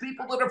for it. There's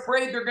people that are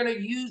afraid they're going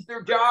to use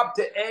their job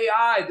to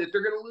AI, that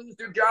they're going to lose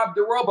their job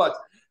to robots.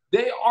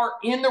 They are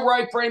in the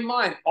right frame of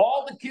mind.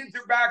 All the kids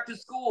are back to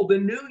school. The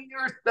New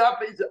Year stuff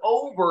is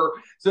over.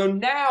 So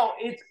now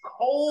it's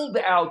cold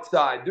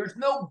outside. There's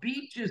no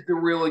beaches to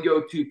really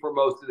go to for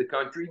most of the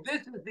country.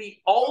 This is the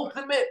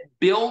ultimate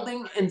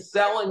building and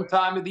selling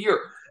time of the year.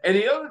 And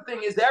the other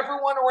thing is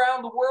everyone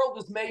around the world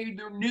has made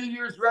their New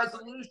Year's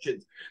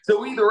resolutions.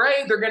 So either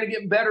A, they're going to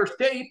get in better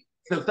shape,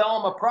 so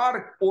sell them a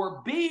product,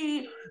 or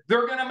B,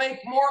 they're going to make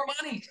more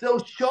money. So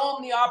show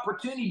them the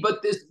opportunity.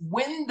 But this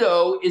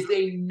window is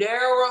a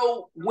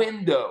narrow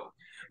window.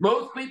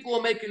 Most people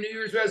will make a New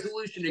Year's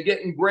resolution to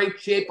get in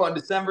great shape on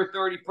December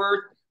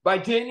 31st. By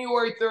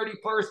January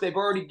 31st, they've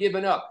already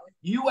given up.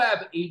 You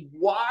have a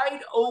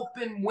wide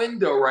open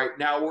window right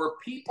now where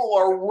people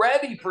are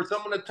ready for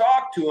someone to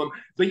talk to them,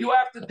 but you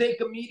have to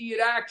take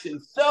immediate action.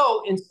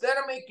 So instead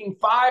of making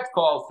 5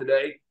 calls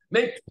today,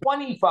 make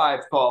 25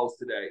 calls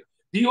today.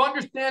 Do you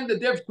understand the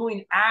difference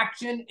between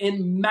action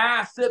and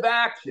massive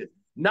action?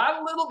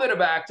 Not a little bit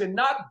of action,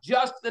 not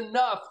just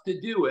enough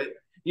to do it.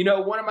 You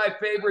know, one of my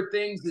favorite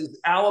things is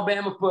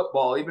Alabama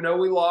football. Even though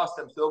we lost,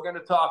 I'm still going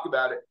to talk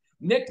about it.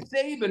 Nick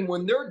Saban,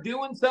 when they're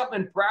doing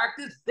something in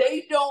practice,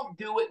 they don't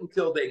do it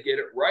until they get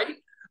it right.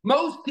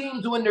 Most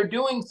teams, when they're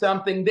doing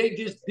something, they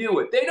just do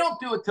it. They don't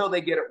do it till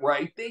they get it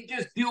right. They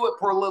just do it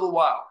for a little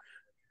while.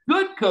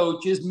 Good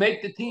coaches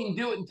make the team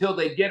do it until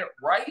they get it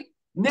right.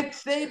 Nick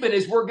Saban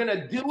is we're going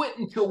to do it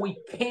until we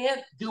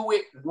can't do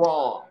it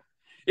wrong.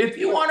 If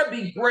you want to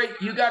be great,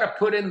 you got to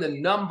put in the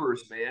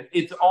numbers, man.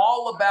 It's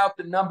all about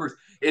the numbers.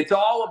 It's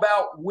all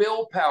about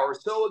willpower.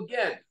 So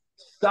again,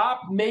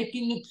 stop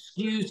making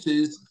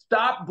excuses.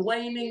 Stop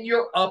blaming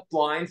your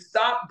upline.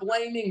 Stop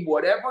blaming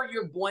whatever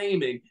you're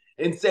blaming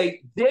and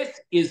say, this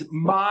is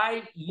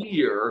my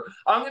year.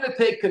 I'm going to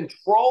take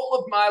control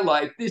of my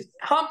life. This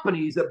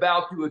company's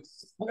about to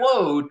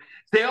explode.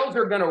 Sales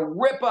are going to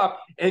rip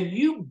up, and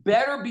you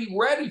better be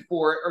ready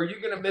for it or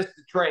you're going to miss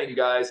the train,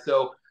 guys.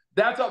 So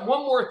that's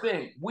one more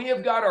thing. We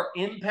have got our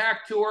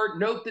Impact Tour.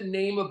 Note the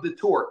name of the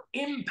tour,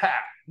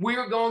 Impact. We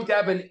are going to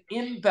have an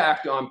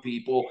impact on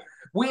people.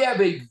 We have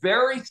a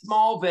very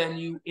small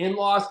venue in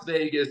Las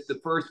Vegas the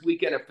first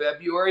weekend of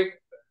February.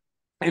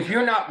 If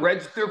you're not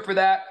registered for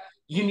that,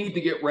 you need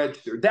to get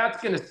registered. That's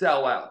going to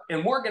sell out.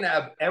 And we're going to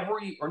have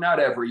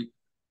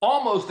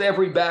almost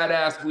every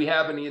badass we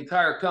have in the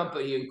entire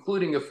company,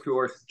 including, of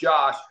course,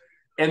 Josh.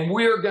 And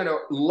we're going to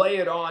lay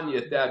it on you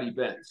at that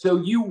event. So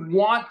you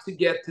want to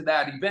get to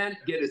that event,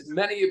 get as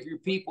many of your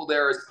people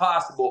there as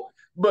possible,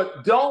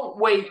 but don't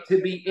wait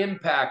to be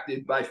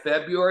impacted by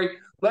February.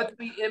 Let's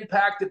be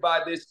impacted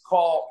by this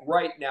call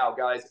right now,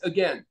 guys.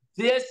 Again,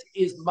 this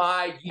is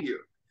my year.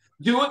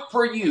 Do it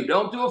for you.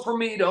 Don't do it for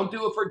me. Don't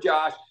do it for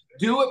Josh.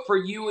 Do it for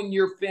you and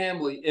your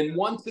family. And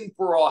once and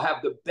for all,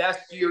 have the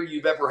best year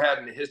you've ever had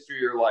in the history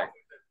of your life.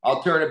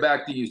 I'll turn it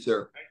back to you,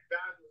 sir.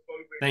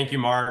 Thank you,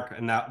 Mark.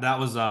 And that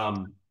was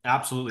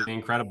absolutely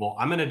incredible.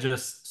 I'm going to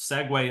just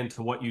segue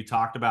into what you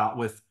talked about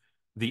with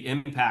the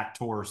Impact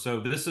Tour. So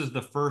this is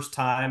the first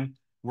time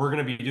we're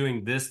going to be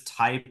doing this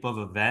type of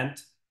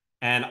event.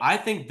 And I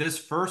think this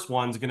first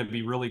one's going to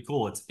be really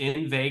cool. It's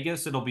in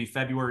Vegas. It'll be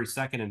February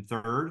 2nd and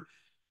 3rd.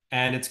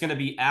 And it's going to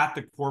be at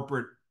the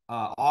corporate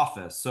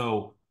office.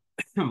 So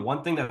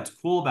one thing that's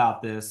cool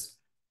about this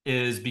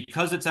is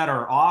because it's at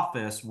our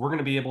office, we're going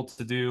to be able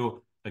to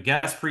do a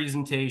guest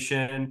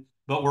presentation,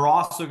 but we're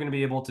also going to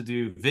be able to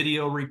do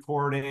video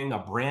recording, a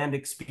brand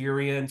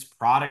experience,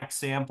 product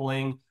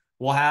sampling.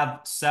 We'll have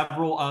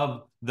several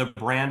of the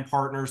brand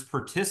partners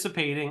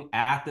participating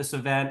at this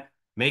event,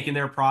 making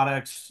their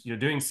products,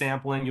 doing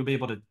sampling. You'll be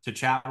able to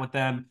chat with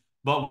them.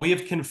 But we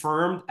have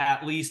confirmed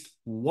at least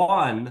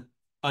one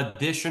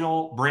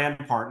additional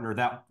brand partner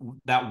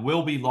that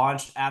will be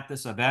launched at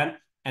this event,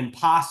 and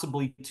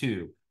possibly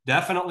two.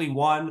 Definitely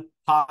one,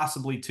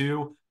 possibly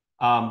two.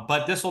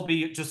 But this will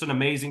be just an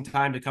amazing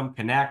time to come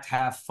connect,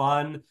 have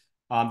fun.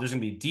 There's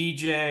going to be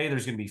DJ,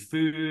 there's going to be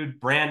food,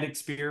 brand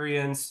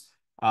experience.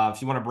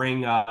 If you want to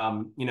bring,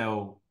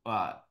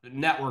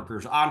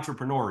 networkers,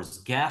 entrepreneurs,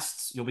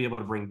 guests, you'll be able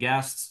to bring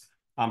guests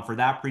for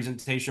that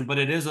presentation. But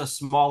it is a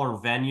smaller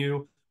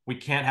venue. We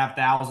can't have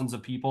thousands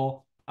of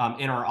people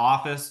in our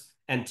office,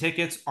 and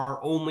tickets are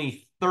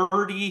only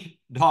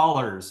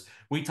 $30.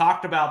 We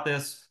talked about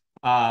this,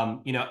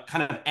 kind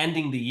of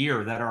ending the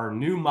year, that our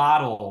new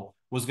model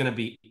was going to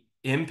be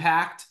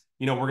Impact.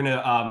 We're going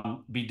to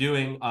be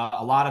doing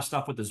a lot of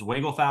stuff with the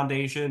Zwagil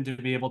Foundation to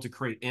be able to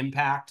create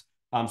impact.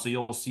 So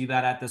you'll see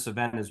that at this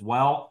event as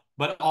well,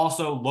 but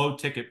also low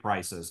ticket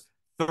prices,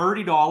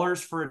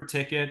 $30 for a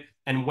ticket.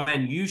 And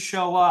when you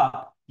show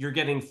up, you're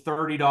getting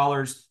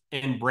 $30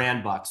 in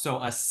brand bucks.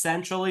 So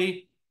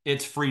essentially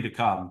it's free to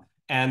come.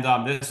 And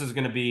this is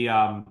going to be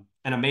an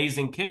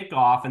amazing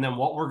kickoff. And then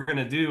what we're going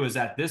to do is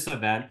at this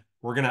event,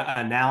 we're going to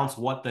announce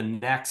what the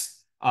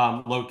next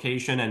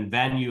location and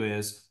venue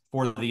is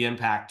for the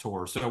Impact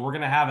Tour. So we're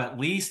going to have at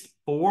least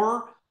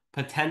 4,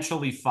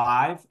 potentially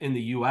 5 in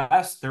the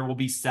US. There will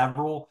be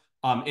several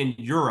in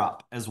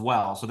Europe as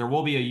well. So there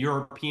will be a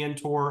European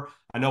tour.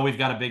 I know we've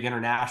got a big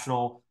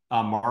international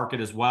market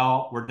as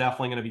well. We're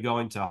definitely going to be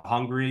going to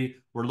Hungary.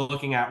 We're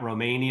looking at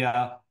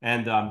Romania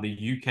and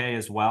the UK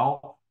as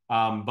well.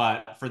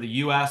 But for the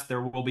US,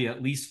 there will be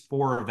at least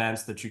 4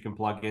 events that you can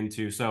plug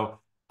into. So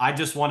I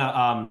just want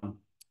to,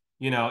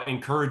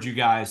 encourage you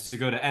guys to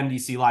go to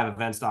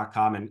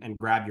mdcliveevents.com and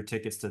grab your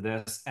tickets to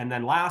this. And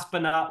then last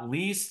but not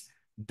least,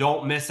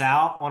 don't miss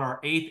out on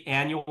our 8th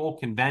annual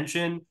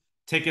convention.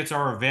 Tickets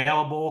are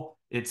available.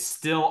 It's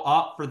still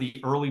up for the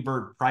early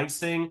bird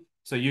pricing.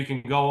 So you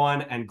can go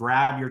on and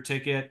grab your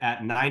ticket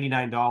at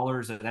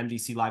 $99 at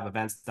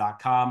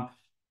mdcliveevents.com.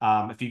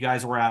 If you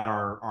guys were at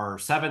our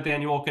 7th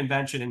annual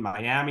convention in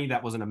Miami,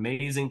 that was an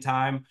amazing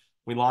time.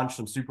 We launched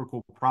some super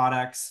cool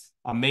products,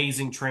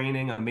 amazing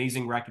training,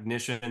 amazing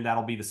recognition.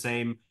 That'll be the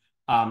same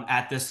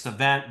at this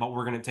event, but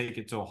we're going to take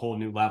it to a whole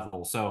new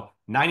level. So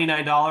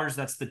 $99,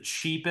 that's the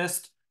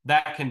cheapest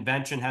that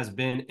convention has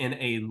been in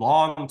a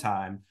long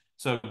time.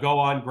 So go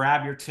on,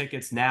 grab your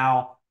tickets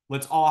now.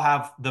 Let's all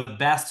have the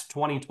best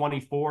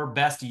 2024,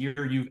 best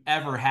year you've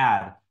ever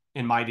had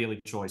in My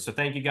Daily Choice. So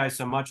thank you guys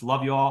so much.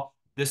 Love you all.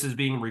 This is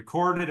being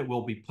recorded. It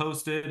will be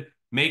posted.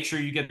 Make sure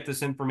you get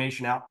this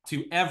information out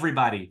to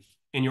everybody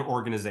in your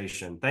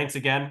organization. Thanks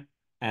again,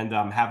 and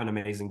have an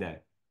amazing day.